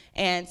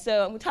 And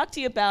so I'm going to talk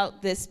to you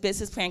about this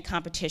business plan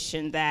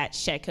competition that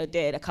Shedco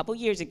did a couple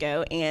years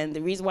ago, and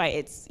the reason why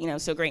it's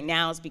so great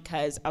now is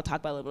because I'll talk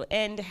about a little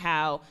end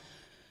how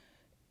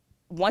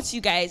once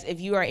you guys, if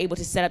you are able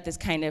to set up this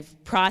kind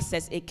of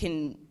process, it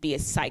can be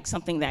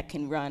something that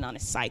can run on a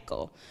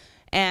cycle.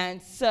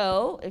 And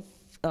so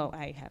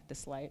I have the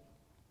slide.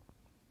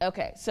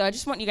 Okay, so I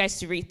just want you guys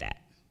to read that.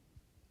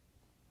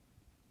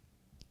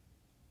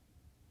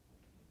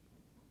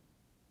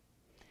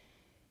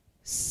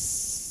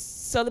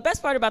 So the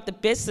best part about the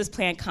business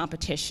plan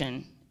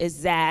competition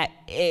is that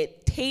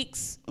it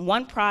takes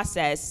one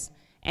process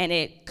and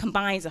it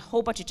combines a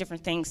whole bunch of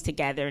different things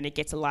together, and it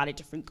gets a lot of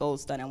different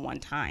goals done at one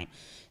time.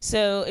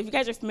 So if you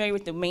guys are familiar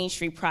with the Main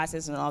Street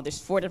process and all, there's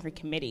 4 different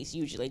committees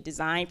usually: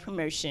 design,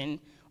 promotion,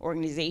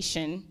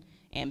 organization,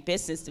 and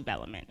business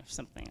development, or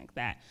something like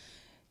that.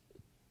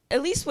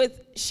 At least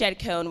with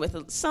Shedco and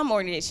with some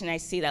organization, I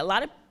see that a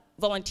lot of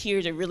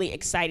volunteers are really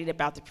excited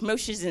about the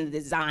promotions and the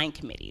design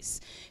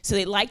committees. So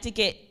they like to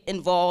get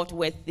involved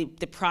with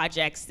the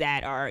projects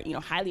that are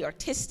highly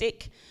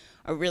artistic,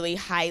 or really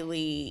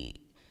highly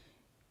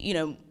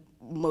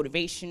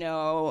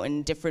motivational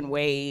in different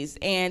ways.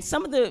 And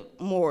some of the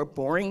more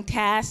boring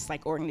tasks,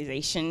 like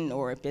organization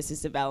or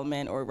business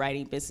development or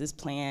writing business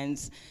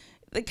plans,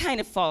 they kind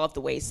of fall off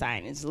the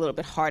wayside. It's a little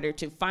bit harder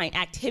to find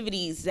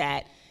activities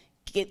that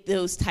get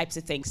those types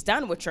of things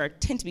done, which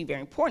tend to be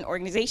very important.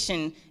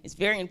 Organization is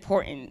very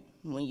important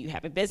when you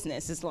have a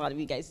business, as a lot of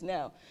you guys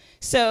know.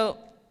 So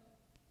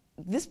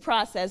this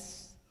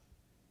process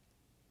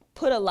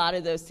put a lot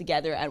of those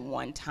together at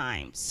one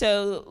time.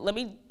 So let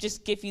me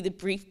just give you the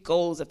brief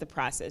goals of the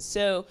process.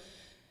 So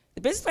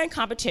the business plan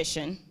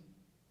competition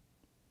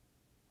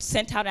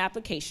sent out an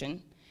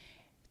application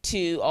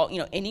to all,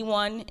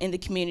 anyone in the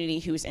community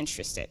who is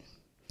interested.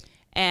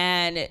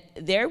 And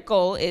their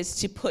goal is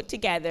to put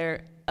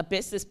together a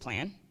business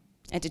plan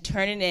and to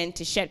turn it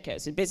into Shedco.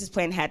 So the business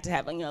plan had to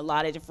have a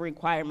lot of different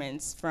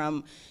requirements,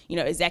 from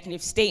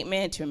executive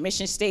statement to a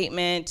mission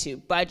statement to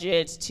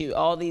budgets to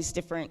all these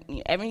different,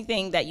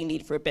 everything that you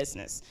need for a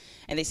business.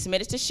 And they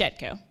submit it to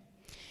Shedco.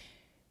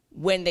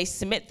 When they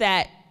submit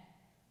that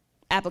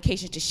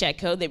application to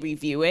Shedco, they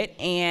review it,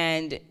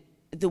 and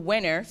the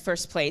winner,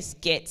 first place,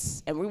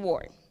 gets a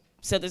reward.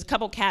 So there's a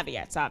couple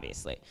caveats,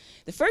 obviously.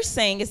 The first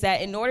thing is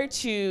that in order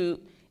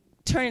to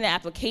turn in an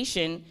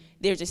application,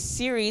 there's a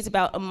series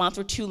about a month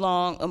or two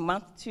long, a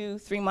month to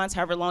 3 months,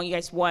 however long you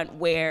guys want,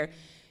 where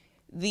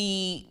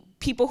the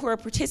people who are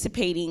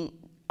participating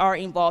are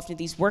involved in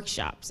these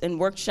workshops, and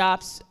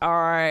workshops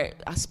are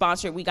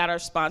sponsored. We got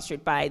ours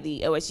sponsored by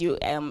the OSU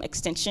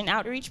Extension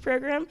Outreach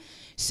Program.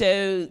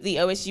 So the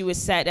OSU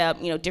has set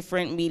up,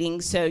 different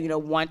meetings. So,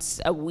 once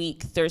a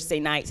week, Thursday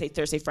night, say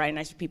Thursday, Friday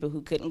nights for people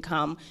who couldn't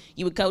come,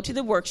 you would go to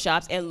the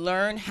workshops and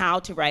learn how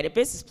to write a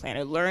business plan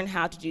or learn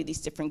how to do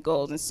these different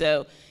goals. And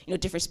so,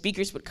 different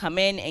speakers would come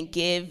in and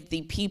give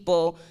the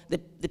people, the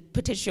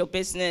potential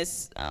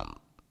business,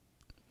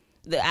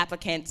 the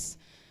applicants,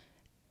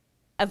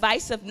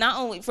 advice of not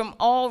only from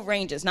all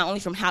ranges, not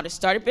only from how to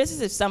start a business,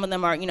 if some of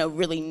them are,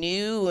 really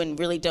new and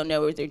really don't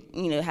know where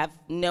they're, have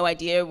no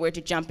idea where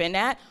to jump in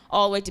at,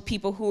 all the way to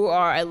people who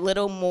are a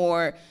little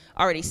more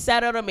already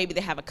settled, or maybe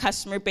they have a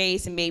customer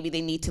base and maybe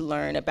they need to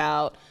learn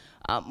about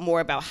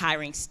more about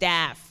hiring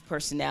staff,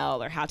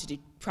 personnel, or how to do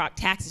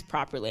taxes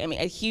properly. I mean,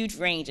 a huge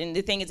range. And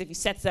the thing is, if you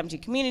set something to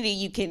your community,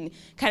 you can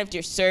kind of do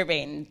a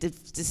survey and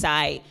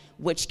decide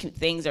which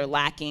things are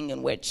lacking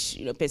and which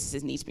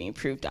businesses need to be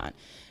improved on.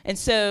 And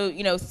so,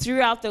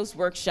 throughout those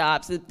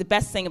workshops, the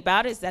best thing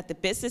about it is that the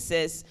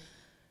businesses,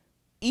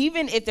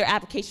 even if their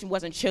application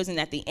wasn't chosen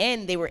at the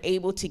end, they were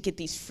able to get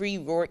these free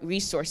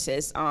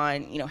resources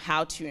on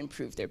how to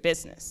improve their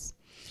business.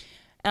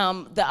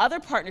 The other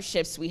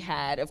partnerships we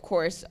had, of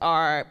course,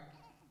 are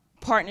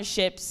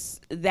partnerships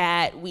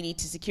that we need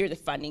to secure the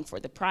funding for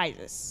the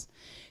prizes.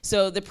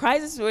 So the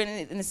prizes were,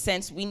 in a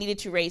sense, we needed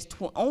to raise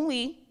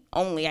only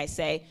I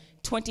say,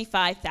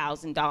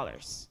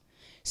 $25,000.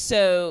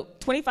 So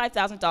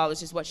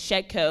 $25,000 is what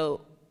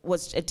Shedco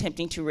was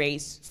attempting to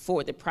raise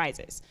for the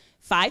prizes.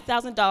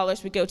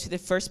 $5,000 would go to the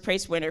first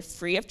place winner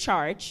free of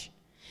charge,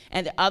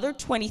 and the other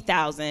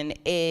 $20,000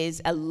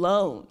 is a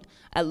loan,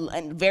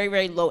 a very,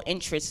 very low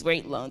interest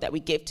rate loan that we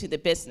give to the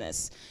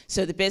business.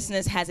 So the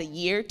business has a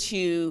year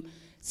to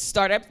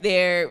start up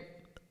their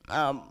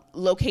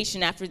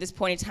location after this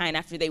point in time,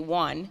 after they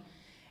won,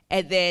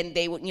 and then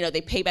they would,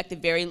 they pay back the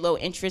very low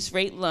interest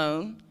rate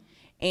loan,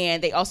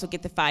 and they also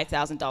get the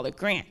 $5,000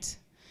 grant.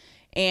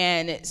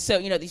 And so,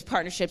 these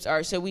partnerships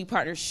are, so we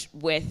partner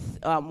with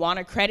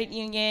Warner Credit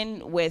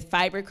Union, with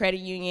Fiber Credit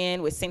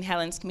Union, with St.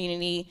 Helens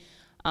Community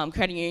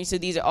Credit Union. So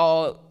these are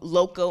all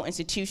local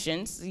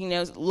institutions.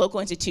 Local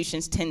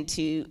institutions tend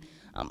to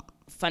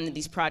fund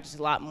these projects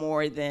a lot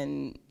more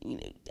than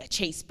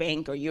Chase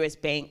Bank or US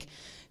Bank.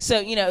 So,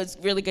 it's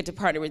really good to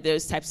partner with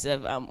those types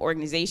of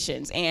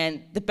organizations.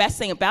 And the best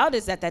thing about it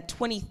is that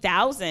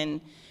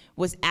 $20,000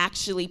 was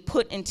actually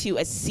put into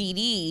a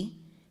CD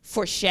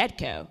for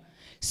Shedco.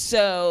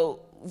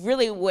 So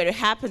really what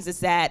happens is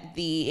that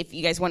if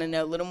you guys want to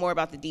know a little more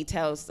about the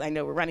details, I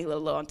know we're running a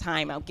little low on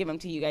time, I'll give them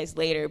to you guys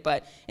later,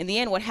 but in the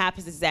end what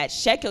happens is that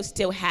Shedco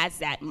still has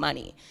that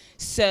money.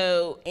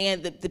 So,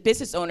 and the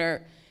business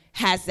owner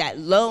has that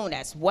loan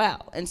as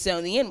well. And so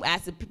in the end,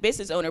 as the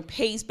business owner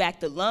pays back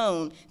the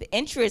loan, the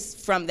interest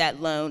from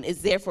that loan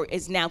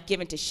is now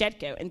given to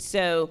Shedco. And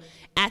so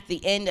at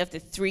the end of the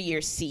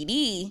 3-year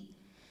CD,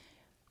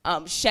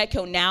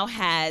 Shedco now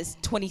has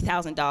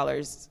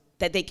 $20,000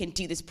 that they can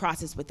do this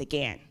process with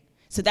again.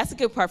 So that's a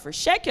good part for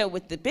Shedco.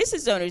 With the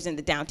business owners in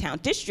the downtown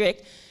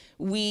district,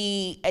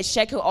 we at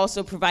Shedco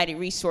also provided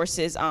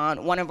resources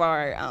on one of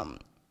our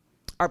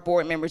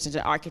board members is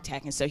an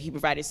architect, and so he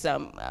provided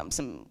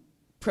some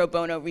pro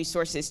bono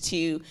resources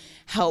to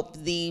help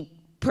the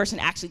person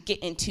actually get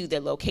into the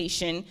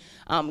location.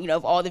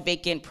 Of all the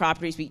vacant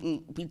properties, we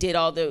did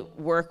all the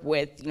work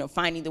with,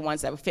 finding the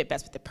ones that would fit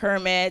best with the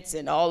permits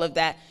and all of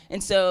that.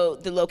 And so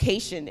the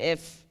location,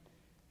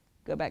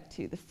 go back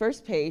to the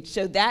first page,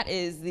 so that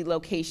is the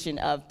location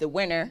of the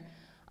winner.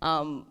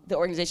 The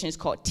organization is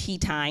called Tea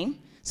Time.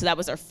 So that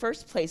was our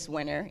first place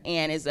winner,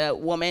 and is a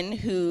woman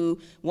who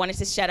wanted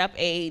to set up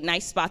a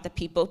nice spot that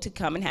people to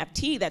come and have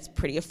tea that's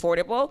pretty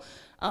affordable.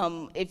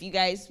 If you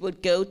guys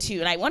would go to,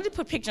 and I wanted to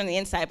put a picture on the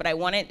inside, but I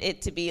wanted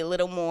it to be a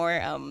little more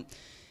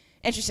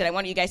interested. I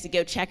wanted you guys to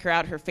go check her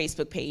out, her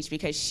Facebook page,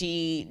 because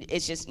she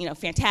is just,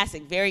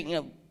 fantastic,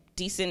 very,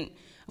 decent,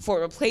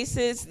 affordable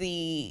places.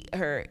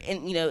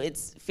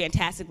 It's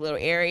fantastic little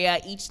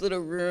area. Each little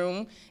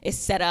room is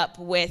set up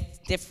with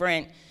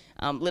different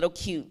little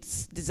cute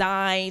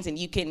designs, and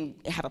you can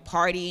have a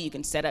party. You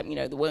can set up,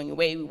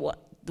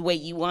 the way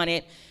you want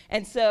it.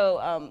 And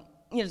so,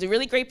 it's a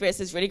really great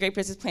business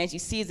plans. You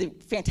see, it's a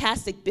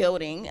fantastic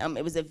building.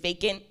 It was a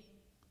vacant,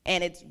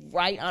 and it's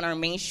right on our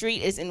main street.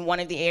 It's in one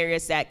of the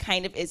areas that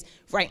kind of is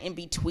right in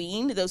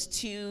between those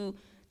two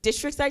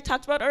districts that I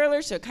talked about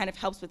earlier, so it kind of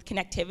helps with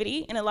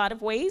connectivity in a lot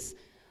of ways.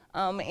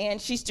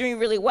 And she's doing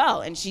really well,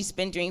 and she's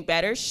been doing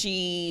better.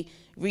 She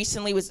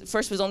recently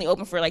was only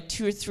open for like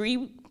 2 or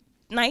 3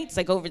 nights,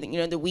 like over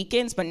the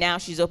weekends, but now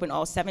she's open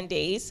all 7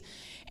 days.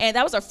 And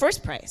that was our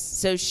first prize.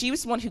 So she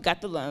was the one who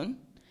got the loan.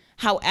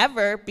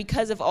 However,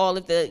 because of all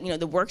of the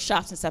the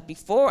workshops and stuff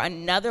before,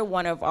 another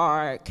one of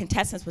our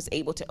contestants was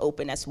able to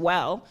open as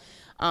well.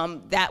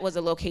 That was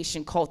a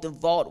location called The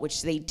Vault,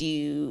 which they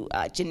do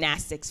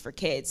gymnastics for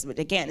kids, but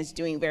again, it's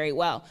doing very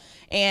well.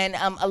 And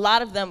a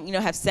lot of them,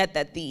 have said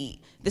that the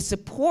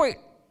support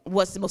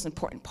was the most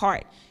important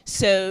part.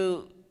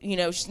 So,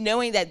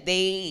 knowing that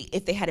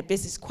if they had a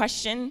business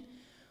question,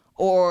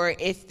 or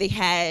if they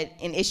had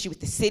an issue with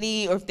the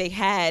city, or if they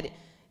had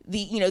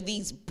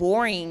these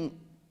boring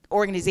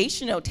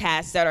organizational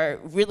tasks that are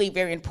really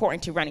very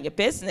important to running a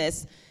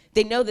business,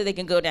 they know that they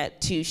can go to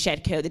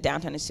SHEDCO, the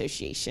Downtown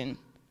Association,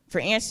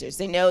 for answers.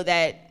 They know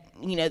that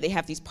they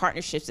have these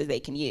partnerships that they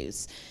can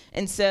use.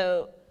 And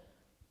so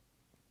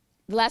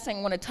the last thing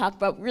I want to talk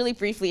about really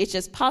briefly is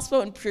just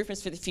possible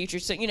improvements for the future.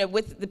 So,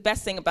 with the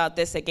best thing about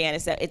this, again,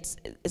 is that it's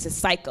a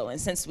cycle. And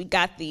since we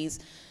got these,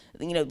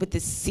 with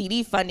this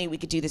CD funding, we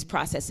could do this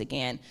process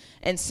again.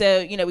 And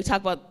so, we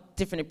talk about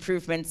different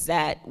improvements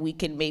that we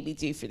can maybe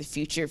do for the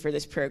future for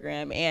this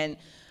program. And,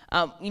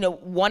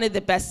 one of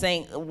the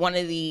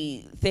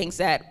things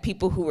that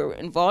people who were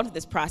involved in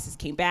this process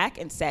came back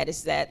and said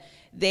is that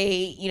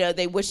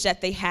they wish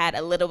that they had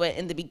a little bit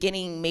in the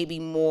beginning, maybe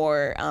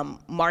more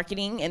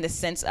marketing in the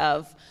sense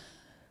of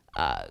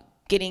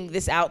getting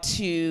this out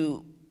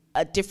to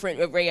a different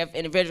array of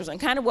individuals. And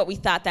kind of what we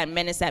thought that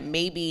meant is that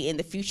maybe in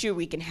the future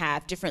we can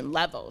have different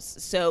levels.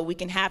 So we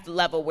can have the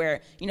level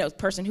where, a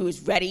person who is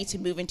ready to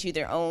move into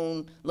their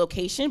own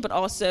location, but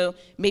also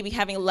maybe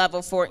having a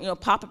level for,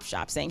 pop-up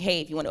shops, saying,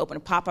 hey, if you want to open a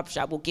pop-up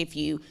shop, we'll give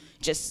you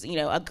just,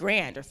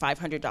 $1,000 or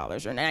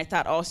 $500. And I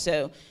thought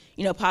also,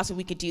 possibly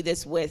we could do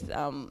this with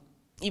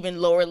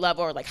even lower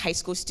level, or like high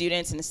school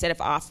students, and instead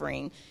of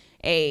offering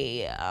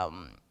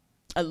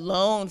a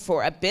loan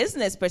for a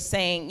business, but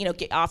saying,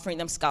 offering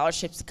them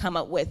scholarships to come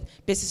up with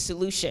business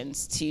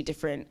solutions to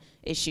different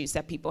issues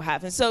that people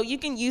have. And so you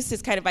can use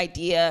this kind of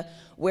idea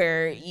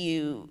where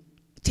you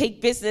take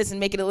business and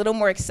make it a little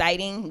more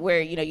exciting,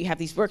 where you have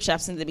these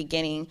workshops in the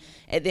beginning,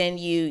 and then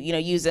you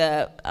use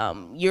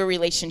your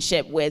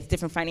relationship with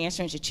different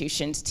financial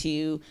institutions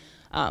to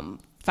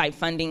find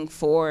funding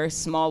for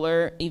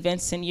smaller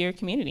events in your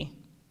community.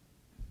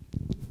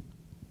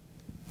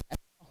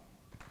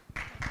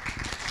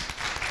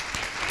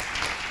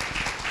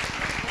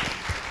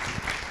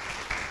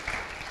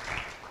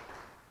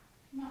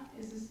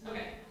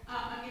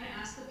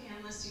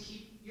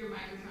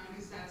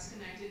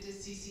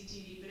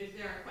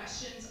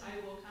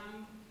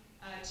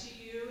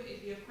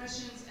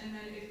 Questions, and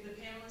then if the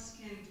panelists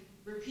can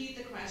repeat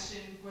the question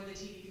for the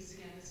TV, because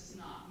again, this is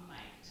not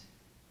mic'd.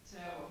 So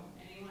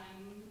anyone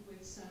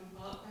with some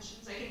follow-up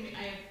questions?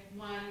 I have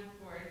one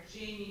for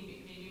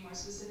Jamie, maybe more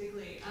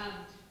specifically.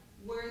 Are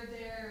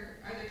there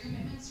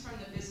commitments from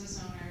the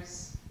business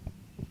owners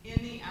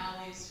in the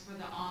alleys for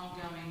the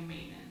ongoing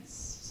maintenance?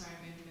 Sorry,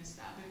 I maybe missed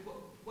that, but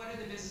what are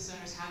the business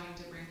owners having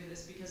to bring to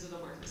this because of the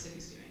work the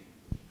city's doing?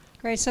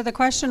 Great. So the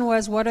question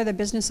was, what are the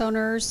business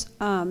owners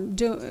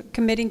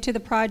committing to the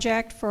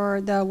project for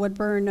the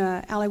Woodburn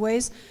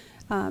alleyways,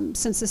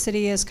 since the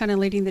city is kind of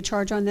leading the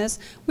charge on this?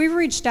 We've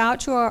reached out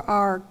to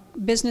our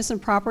business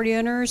and property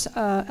owners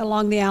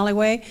along the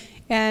alleyway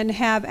and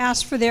have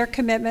asked for their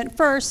commitment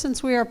first.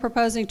 Since we are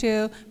proposing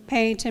to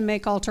paint and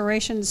make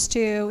alterations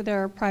to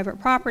their private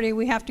property,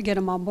 we have to get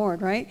them on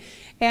board, right?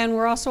 And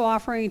we're also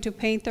offering to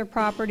paint their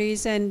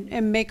properties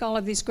and make all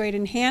of these great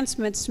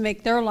enhancements to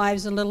make their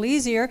lives a little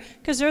easier,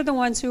 because they're the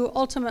ones who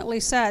ultimately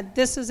said,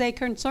 this is a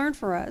concern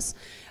for us.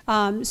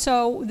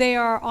 So they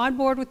are on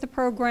board with the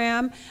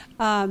program.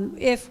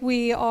 If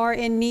we are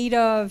in need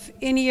of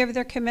any of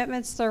their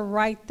commitments, they're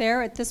right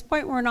there. At this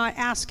point, we're not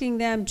asking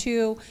them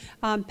to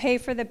pay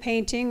for the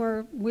painting.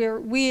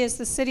 We as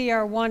the city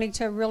are wanting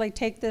to really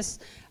take this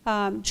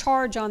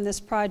charge on this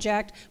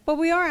project, but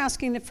we are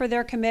asking for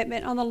their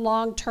commitment on the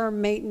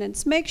long-term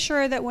maintenance. Make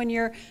sure that when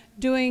you're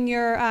doing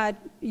your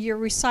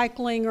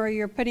recycling, or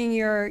you're putting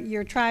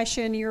your trash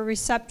in your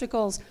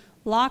receptacles,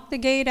 lock the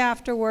gate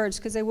afterwards,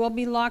 because they will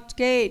be locked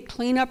gate.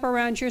 Clean up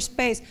around your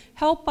space.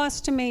 Help us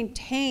to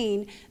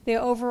maintain the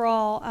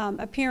overall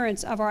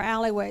appearance of our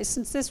alleyways.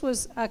 Since this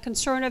was a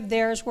concern of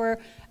theirs, we're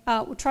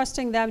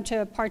trusting them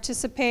to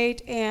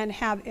participate and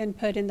have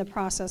input in the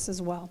process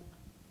as well.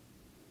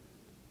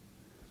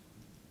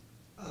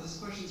 This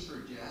question's for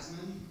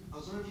Jasmine. I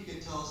was wondering if you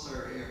could tell us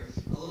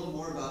a little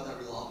more about that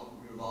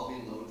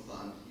revolving loan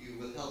fund. You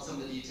withheld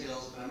some of the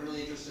details, but I'm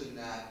really interested in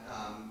that,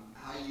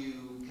 how you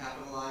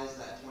capitalized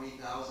that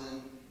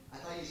 $20,000. I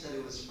thought you said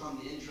it was from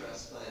the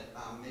interest,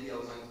 but maybe I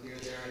was unclear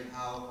there, and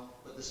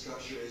what the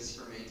structure is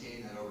for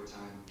maintaining that over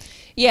time.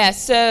 Yeah,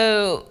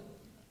 so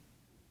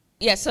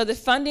the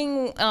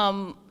funding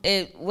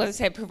it was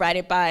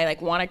provided by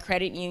like Wana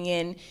Credit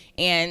Union,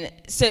 and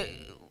so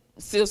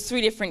it was 3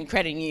 different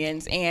credit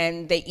unions,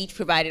 and they each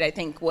provided, I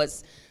think,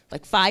 was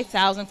like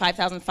 $5,000,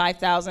 $5,000,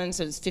 $5,000,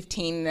 so it was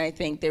 15, and I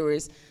think there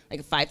was like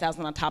a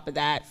 $5,000 on top of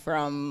that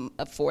from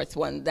a fourth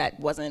one that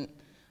wasn't,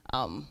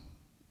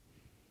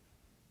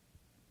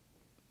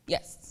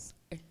 yes.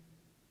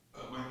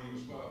 My name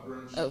is Bob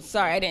Burns. Oh,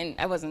 sorry,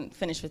 I wasn't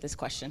finished with this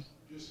question.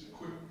 Just a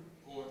quick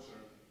answer.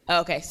 Oh,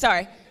 okay,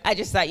 sorry, I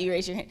just thought you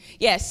raised your hand.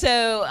 Yeah,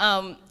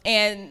 so,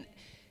 and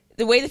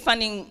the way the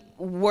funding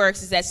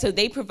works is that, so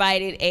they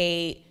provided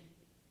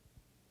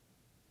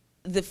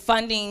the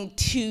funding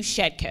to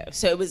SHEDCO.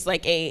 So it was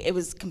like it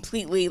was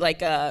completely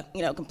like a,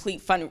 complete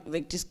fund,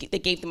 like they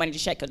gave the money to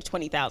SHEDCO, to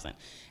 $20,000.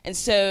 And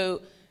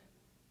so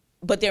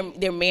but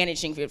they're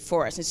managing it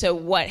for us. And so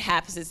what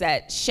happens is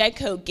that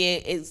Shedco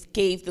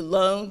gave the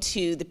loan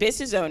to the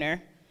business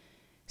owner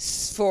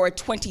for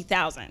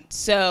 $20,000.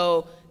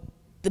 So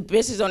the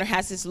business owner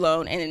has this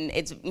loan, and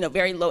it's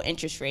very low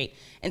interest rate,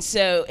 and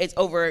so it's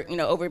over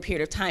over a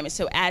period of time. And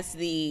so as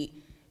the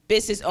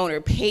business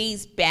owner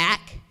pays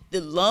back the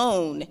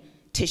loan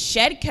to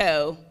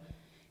Shedco,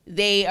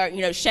 they are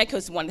Shedco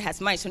is the one that has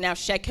money. So now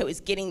Shedco is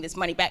getting this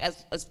money back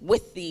as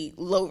with the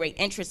low rate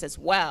interest as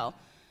well.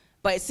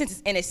 But since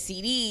it's in a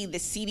CD, the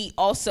CD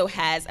also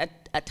has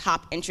a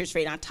top interest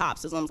rate on top,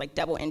 so it's almost like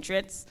double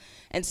interest.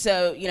 And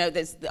so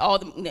there's all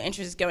the interest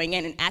is going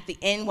in, and at the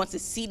end, once the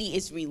CD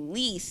is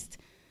released,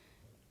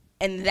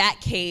 in that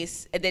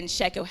case, then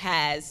Shedco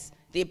has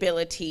the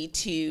ability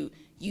to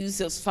use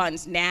those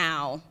funds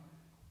now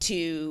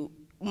to,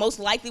 most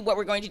likely what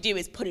we're going to do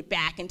is put it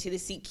back into the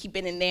seat, keep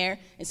it in there,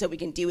 and so we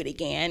can do it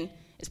again,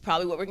 is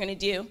probably what we're going to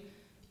do.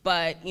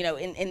 But,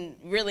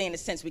 really in a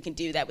sense, we can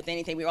do that with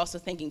anything. We're also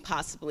thinking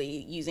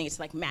possibly using it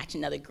to like match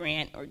another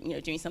grant or,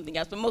 doing something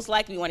else. But most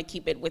likely we want to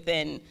keep it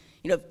within,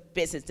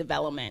 business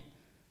development.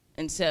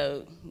 And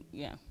so,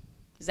 yeah.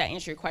 Does that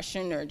answer your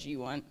question, or do you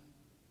want?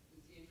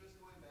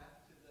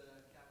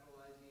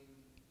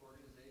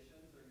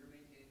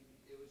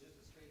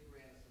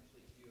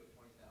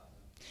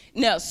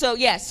 No, so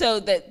yeah,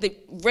 so the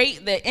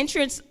rate, the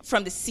interest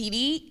from the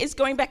CD is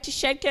going back to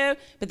Shedco,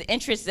 but the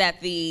interest that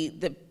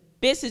the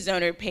business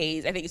owner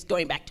pays, I think, is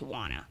going back to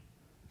WANA.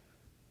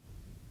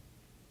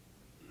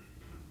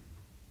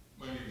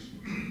 My name is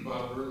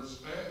Bob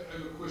Burns. I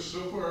have a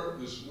question. So far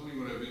this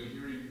morning, what I've been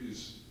hearing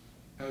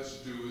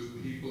has to do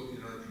with people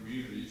in our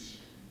communities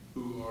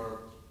who are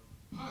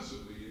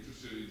possibly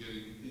interested in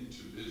getting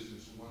into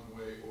business one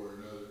way or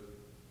another.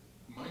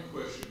 My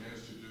question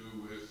has to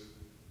do with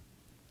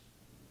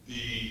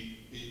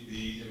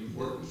the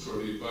importance or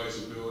the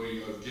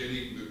advisability of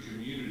getting the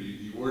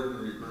community, the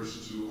ordinary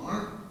persons who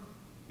aren't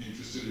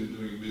interested in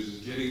doing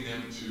business, getting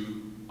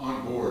them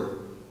on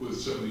board with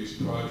some of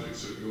these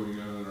projects that are going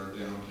on in our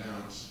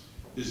downtowns.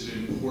 Is it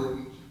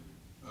important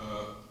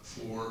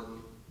for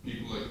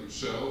people like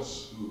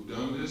yourselves who have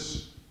done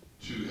this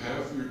to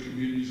have your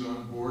communities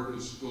on board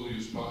as fully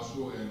as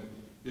possible? And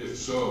if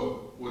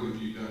so, what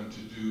have you done to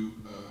do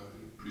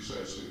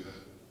precisely that?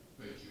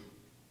 Thank you.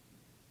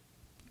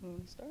 You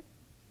want to start?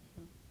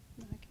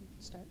 I can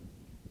start.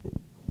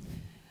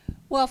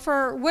 Well,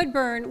 for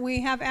Woodburn,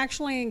 we have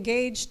actually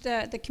engaged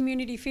the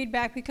community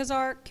feedback because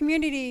our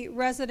community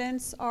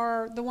residents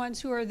are the ones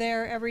who are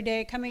there every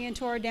day, coming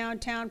into our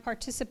downtown,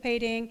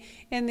 participating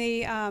in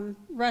the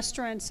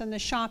restaurants and the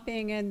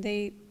shopping and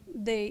the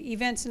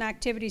events and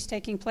activities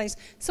taking place.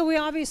 So we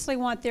obviously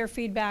want their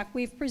feedback.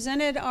 We've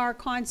presented our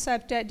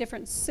concept at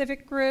different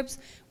civic groups.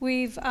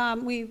 We've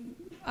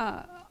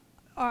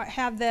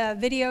have the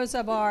videos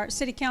of our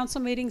city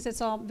council meetings.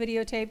 It's all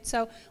videotaped.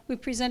 So we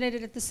presented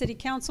it at the city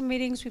council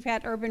meetings. We've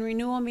had urban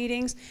renewal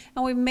meetings,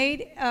 and we've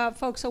made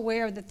folks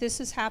aware that this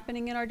is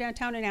happening in our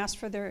downtown and asked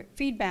for their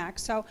feedback.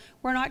 So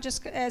we're not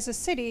just, as a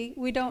city,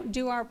 we don't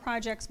do our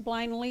projects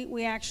blindly.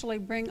 We actually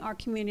bring our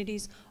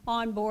communities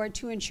on board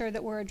to ensure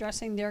that we're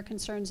addressing their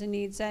concerns and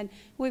needs. And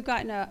we've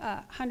gotten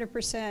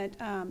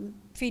 100%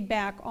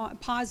 feedback,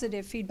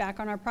 positive feedback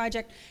on our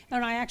project.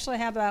 And I actually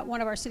have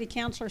one of our city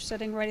councilors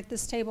sitting right at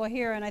this table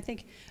here, and I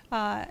think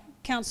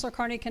Councilor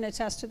Carney can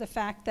attest to the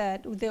fact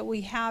that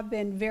we have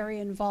been very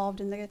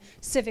involved in the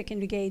civic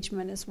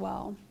engagement as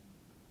well.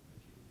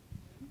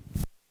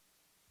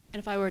 And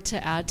if I were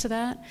to add to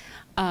that,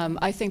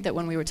 I think that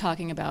when we were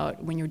talking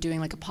about when you're doing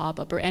like a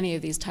pop-up or any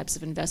of these types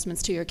of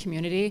investments to your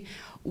community,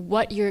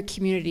 what your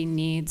community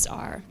needs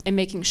are, and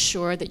making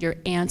sure that you're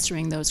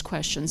answering those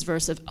questions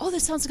versus, oh,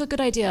 this sounds like a good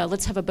idea,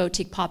 let's have a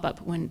boutique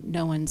pop-up, when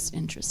no one's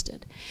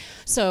interested.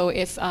 So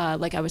if,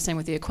 like I was saying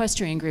with the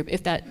equestrian group,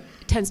 if that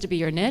tends to be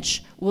your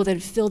niche, well then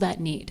fill that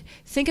need.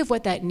 Think of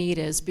what that need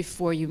is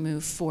before you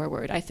move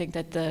forward. I think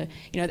that the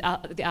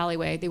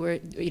alleyway, they were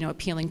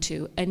appealing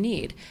to a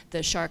need.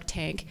 The Shark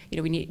Tank,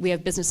 we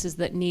have businesses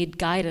that need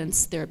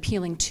guidance, they're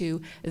appealing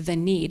to the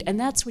need. And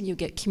that's when you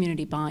get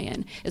community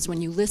buy-in, is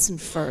when you listen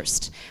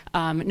first.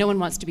 No one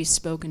wants to be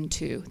spoken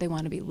to, they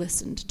want to be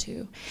listened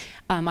to.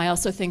 I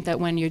also think that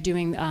when you're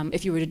doing,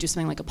 if you were to do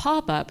something like a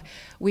pop-up,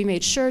 we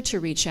made sure to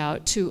reach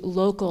out to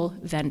local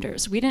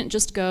vendors. We didn't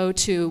just go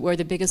to where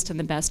the biggest and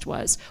the best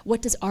was.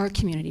 What does our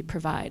community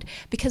provide?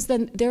 Because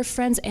then their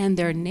friends and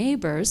their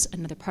neighbors,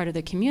 another part of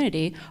the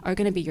community, are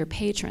going to be your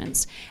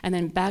patrons. And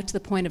then back to the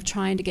point of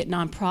trying to get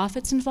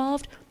nonprofits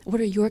involved, what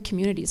are your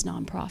community's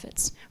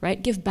nonprofits,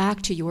 right? Give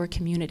back to your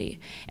community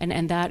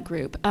and that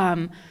group.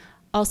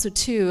 Also,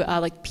 too,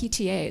 like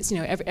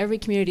PTAs, every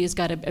community has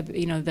got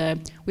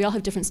we all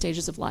have different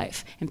stages of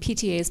life, and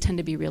PTAs tend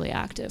to be really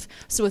active.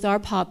 So with our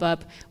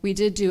pop-up, we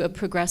did do a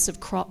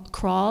progressive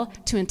crawl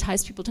to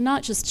entice people to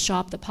not just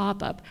shop the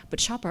pop-up, but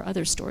shop our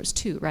other stores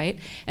too, right?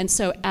 And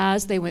so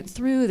as they went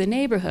through the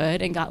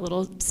neighborhood and got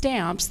little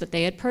stamps that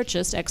they had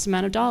purchased X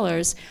amount of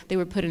dollars, they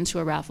were put into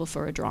a raffle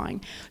for a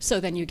drawing. So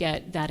then you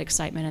get that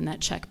excitement and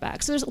that check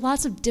back. So there's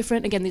lots of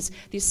different, again,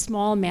 these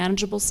small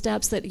manageable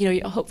steps that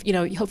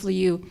hopefully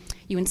you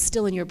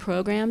instill in your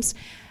programs.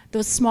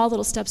 Those small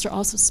little steps are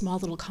also small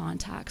little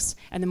contacts,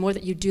 and the more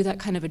that you do that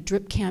kind of a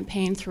drip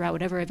campaign throughout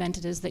whatever event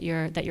it is that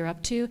you're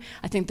up to,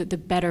 I think that the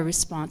better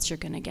response you're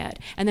going to get.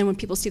 And then when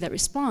people see that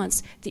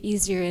response, the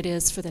easier it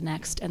is for the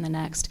next and the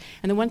next.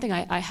 And the one thing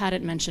I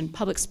hadn't mentioned,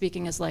 public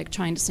speaking is like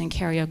trying to sing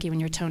karaoke when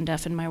you're tone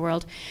deaf in my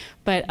world,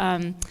 but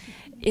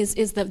is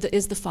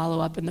the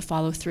follow-up and the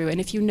follow-through. And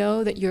if you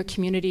know that your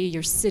community,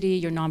 your city,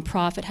 your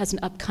nonprofit has an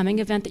upcoming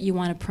event that you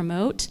want to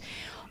promote,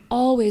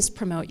 always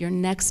promote your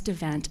next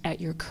event at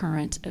your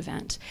current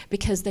event,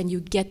 because then you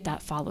get that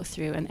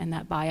follow-through and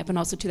that buy-up, and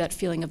also to that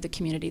feeling of the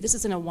community. This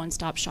isn't a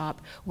one-stop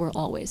shop. We're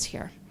always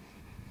here.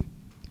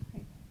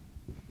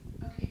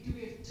 Okay, do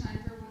we have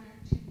time for one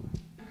or two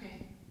more?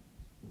 Okay.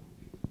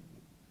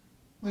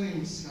 My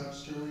name is Scott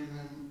Sterling.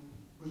 I'm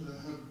with the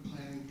Hub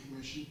Planning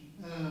Commission.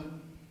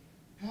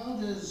 How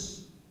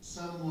does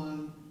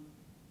someone,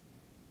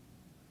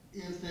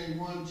 if they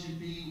want to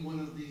be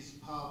one of these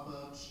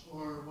pop-ups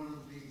or one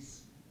of these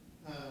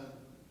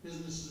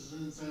businesses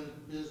inside of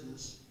a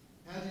business,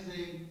 how do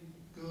they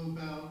go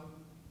about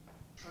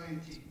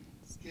trying to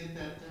get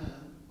that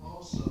done?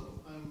 Also,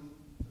 I'm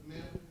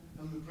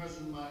the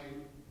president of my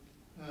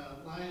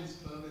Lions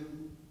Club,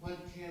 and what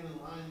can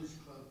a Lions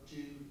Club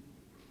do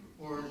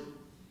for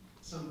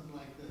something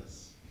like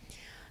this?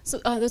 So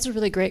those are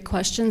really great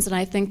questions, and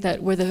I think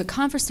that where the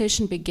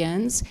conversation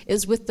begins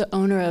is with the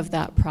owner of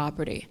that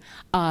property.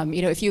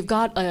 If you've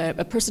got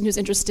a person who's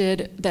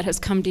interested that has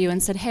come to you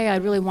and said, hey, I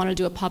really want to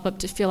do a pop-up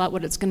to feel out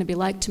what it's going to be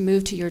like to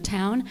move to your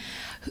town,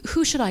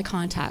 who should I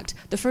contact?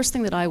 The first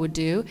thing that I would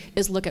do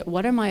is look at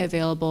what am I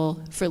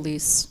available for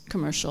lease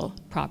commercial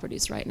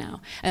properties right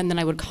now, and then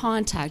I would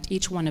contact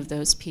each one of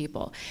those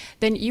people.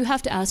 Then you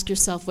have to ask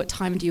yourself, what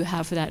time do you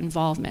have for that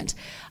involvement?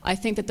 I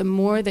think that the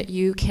more that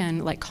you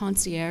can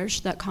concierge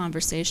that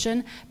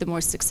conversation, the more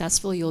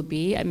successful you'll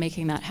be at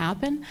making that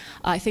happen.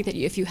 I think that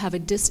if you have a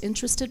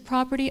disinterested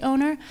property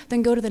owner,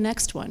 then go to the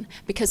next one,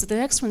 because if the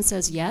next one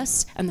says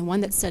yes and the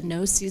one that said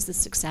no sees the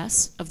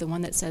success of the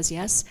one that says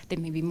yes, they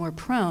may be more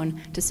prone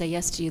to say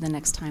yes to you the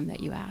next time that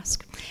you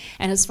ask.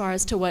 And as far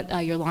as to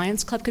what your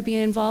Lions Club could be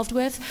involved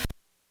with,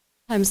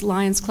 sometimes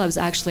Lions Clubs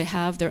actually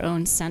have their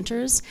own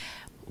centers.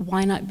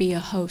 Why not be a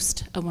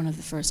host of one of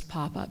the first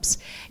pop-ups?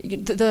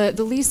 The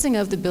leasing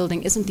of the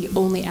building isn't the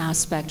only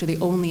aspect or the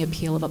only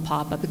appeal of a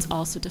pop-up. It's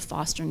also to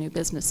foster new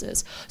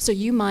businesses. So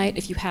you might,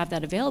 if you have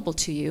that available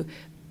to you,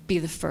 be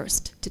the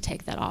first to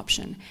take that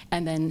option.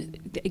 And then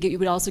it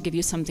would also give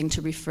you something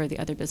to refer the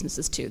other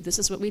businesses to. This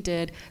is what we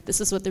did.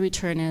 This is what the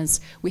return is.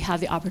 We have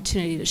the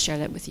opportunity to share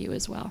that with you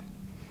as well.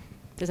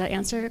 Does that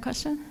answer your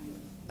question?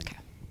 Okay.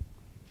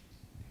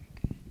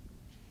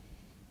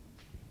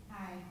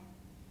 Hi.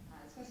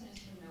 This question is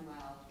from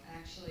Noelle. It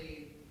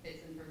actually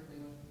fits in perfectly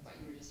with what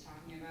you were just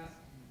talking about.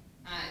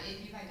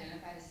 If you've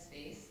identified a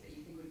space that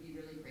you think would be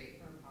really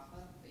great for a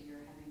pop-up, but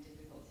you're having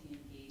difficulty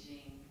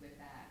engaging with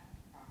that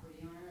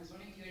property owner, I was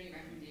wondering if you had any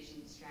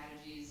recommendations,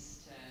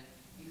 strategies to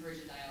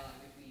encourage a dialogue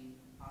between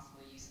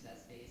possible use of that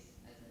space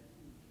as a...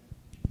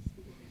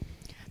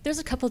 There's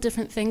a couple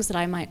different things that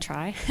I might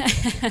try,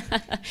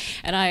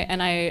 and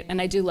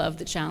I do love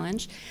the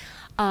challenge.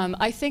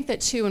 I think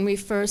that too, when we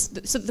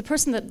first, so the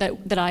person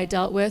that I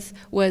dealt with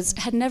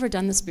had never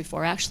done this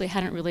before, actually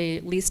hadn't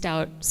really leased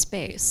out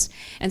space.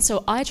 And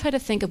so I try to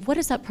think of what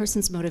is that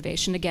person's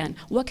motivation? Again,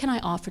 what can I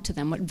offer to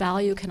them? What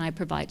value can I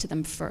provide to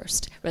them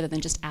first, rather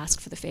than just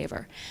ask for the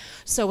favor?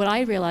 So what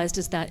I realized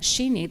is that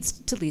she needs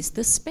to lease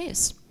this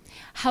space.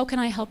 How can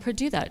I help her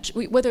do that?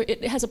 Whether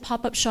it has a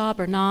pop-up shop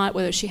or not,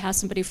 whether she has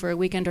somebody for a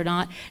weekend or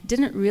not,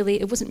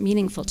 it wasn't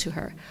meaningful to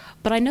her.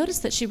 But I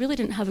noticed that she really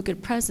didn't have a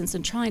good presence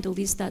in trying to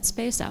lease that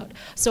space out.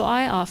 So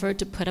I offered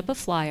to put up a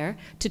flyer,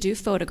 to do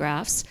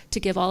photographs, to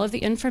give all of the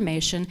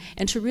information,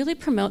 and to really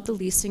promote the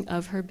leasing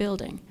of her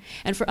building.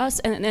 And for us,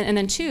 and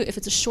then too, if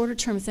it's a shorter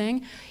term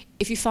thing,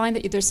 if you find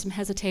that there's some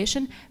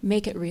hesitation,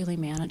 make it really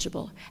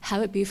manageable.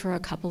 Have it be for a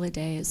couple of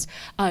days.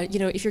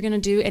 If you're going to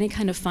do any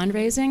kind of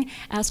fundraising,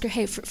 ask her,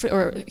 hey,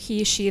 or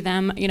he, she,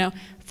 them,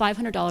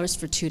 $500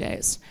 for 2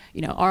 days.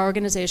 Our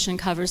organization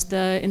covers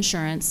the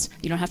insurance.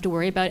 You don't have to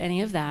worry about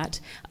any of that.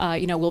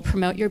 We'll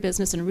promote your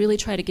business and really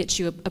try to get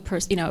you a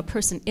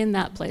person in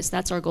that place.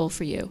 That's our goal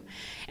for you.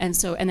 And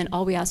then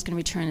all we ask in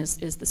return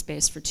is the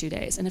space for 2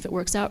 days. And if it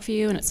works out for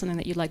you and it's something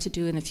that you'd like to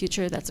do in the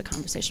future, that's a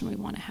conversation we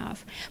want to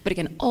have. But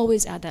again,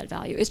 always add that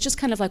value. It's just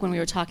kind of like when we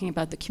were talking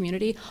about the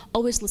community.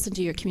 Always listen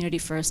to your community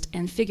first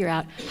and figure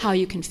out how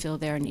you can fill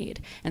their need.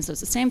 And so it's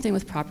the same thing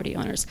with property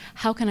owners.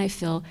 How can I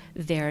fill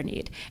their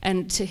need?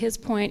 And to his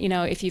point, you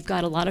know, if you've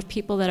got a lot of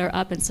people that are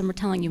up and some are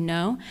telling you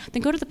no,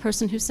 then go to the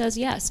person who says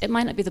yes. It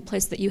might not be the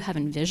place that you have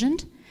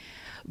envisioned,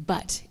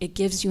 but it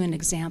gives you an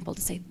example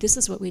to say, this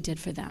is what we did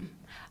for them.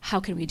 How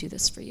can we do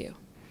this for you?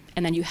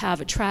 And then you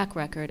have a track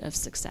record of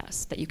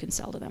success that you can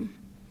sell to them.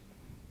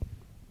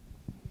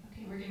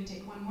 Okay, we're going to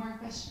take one more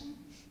question.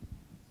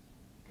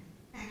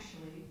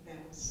 Actually, that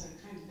was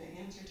kind of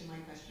the answer to my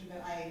question,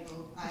 but I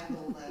will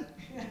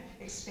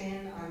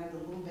expand on it a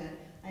little bit.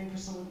 I'm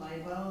Priscilla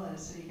Bidwell, a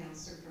city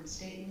councilor from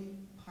Staten,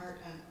 part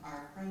of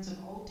our Friends of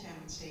Old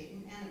Town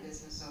Staten, and a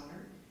business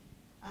owner.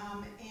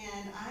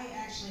 And I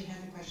actually had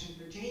a question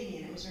for Jamie,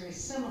 and it was very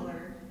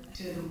similar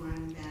to the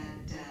one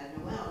that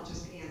Noelle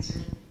just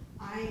answered.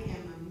 I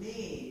am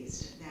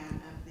amazed that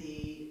of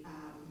the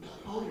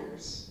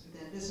owners,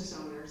 the business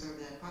owners or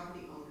the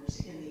property owners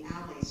in the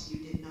alleys,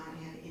 you did not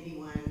have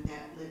anyone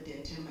that lived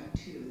in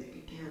Timbuktu that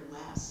could care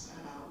less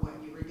about what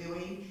you were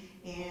doing,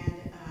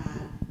 and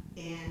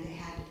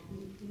had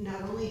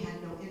not only had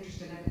no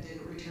interest in it, but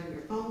didn't return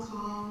your phone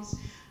calls,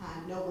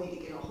 no way to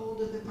get a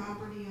hold of the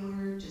property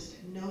owner, just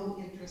no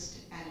interest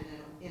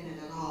in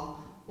it at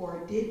all.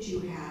 Or did you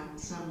have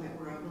some that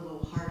were a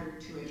little harder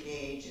to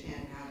engage,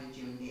 and how did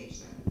you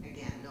engage them?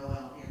 Again,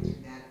 Noelle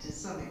answered that to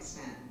some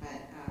extent,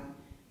 but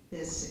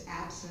this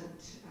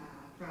absent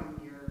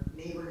from your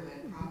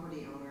neighborhood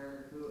property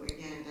owner, who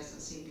again doesn't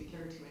seem to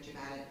care too much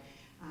about it,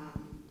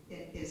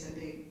 it is a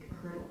big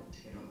hurdle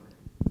to get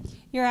over.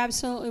 You're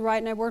absolutely right,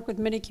 and I've worked with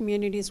many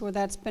communities where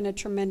that's been a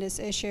tremendous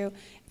issue.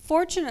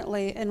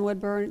 Fortunately, in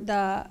Woodburn,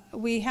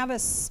 we have a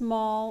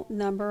small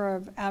number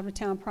of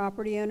out-of-town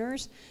property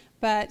owners,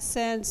 but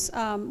since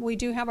we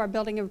do have our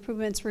building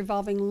improvements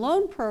revolving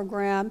loan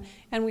program,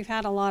 and we've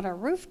had a lot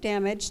of roof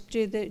damage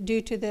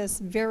due to this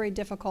very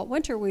difficult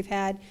winter we've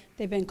had,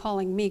 they've been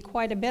calling me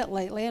quite a bit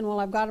lately, and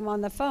while I've got them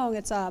on the phone,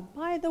 it's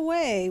by the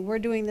way, we're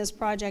doing this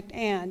project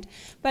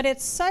but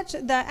it's such,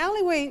 the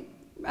alleyway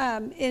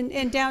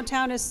in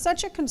downtown is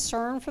such a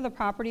concern for the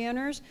property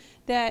owners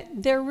that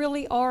they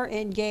really are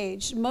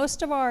engaged.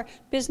 Most of our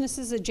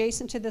businesses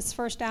adjacent to this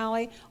first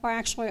alley are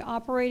actually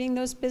operating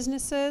those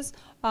businesses.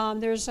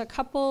 There's a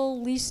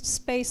couple leased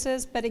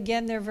spaces, but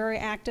again, they're very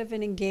active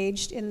and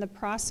engaged in the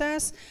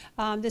process.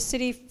 The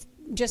city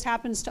just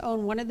happens to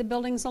own one of the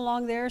buildings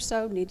along there,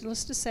 so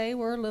needless to say,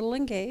 we're a little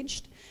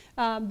engaged.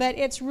 But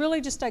it's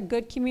really just a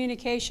good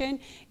communication.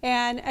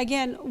 And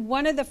again,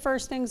 one of the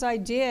first things I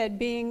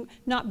did,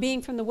 not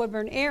being from the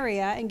Woodburn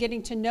area and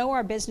getting to know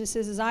our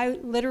businesses, is I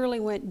literally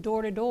went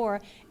door to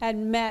door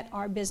and met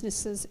our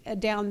businesses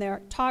down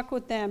there, talked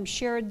with them,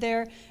 shared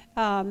their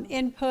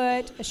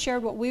input,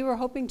 shared what we were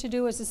hoping to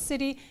do as a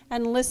city,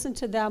 and listened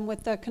to them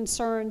with the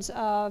concerns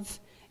of,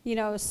 you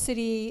know,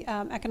 city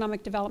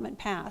economic development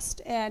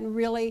past, and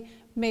really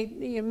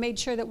made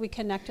sure that we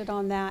connected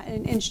on that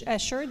and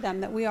assured them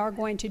that we are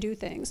going to do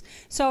things.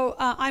 So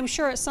I'm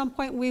sure at some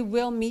point we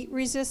will meet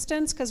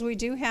resistance, because we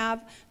do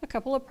have a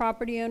couple of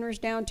property owners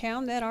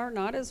downtown that are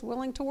not as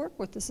willing to work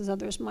with us as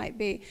others might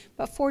be.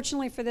 But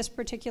fortunately for this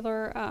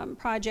particular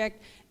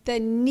project, the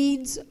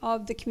needs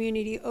of the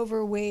community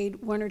overweighed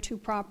one or two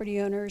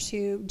property owners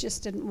who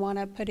just didn't want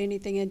to put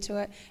anything into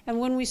it. And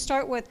when we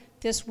start with,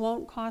 this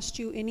won't cost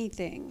you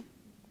anything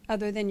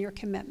other than your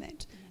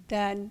commitment,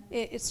 then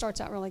it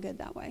starts out really good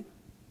that way.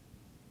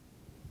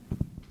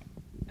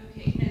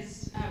 Okay,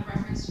 as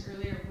referenced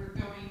earlier, we're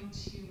going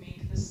to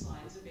make the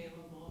slides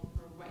available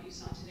for what you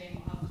saw today,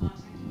 and we'll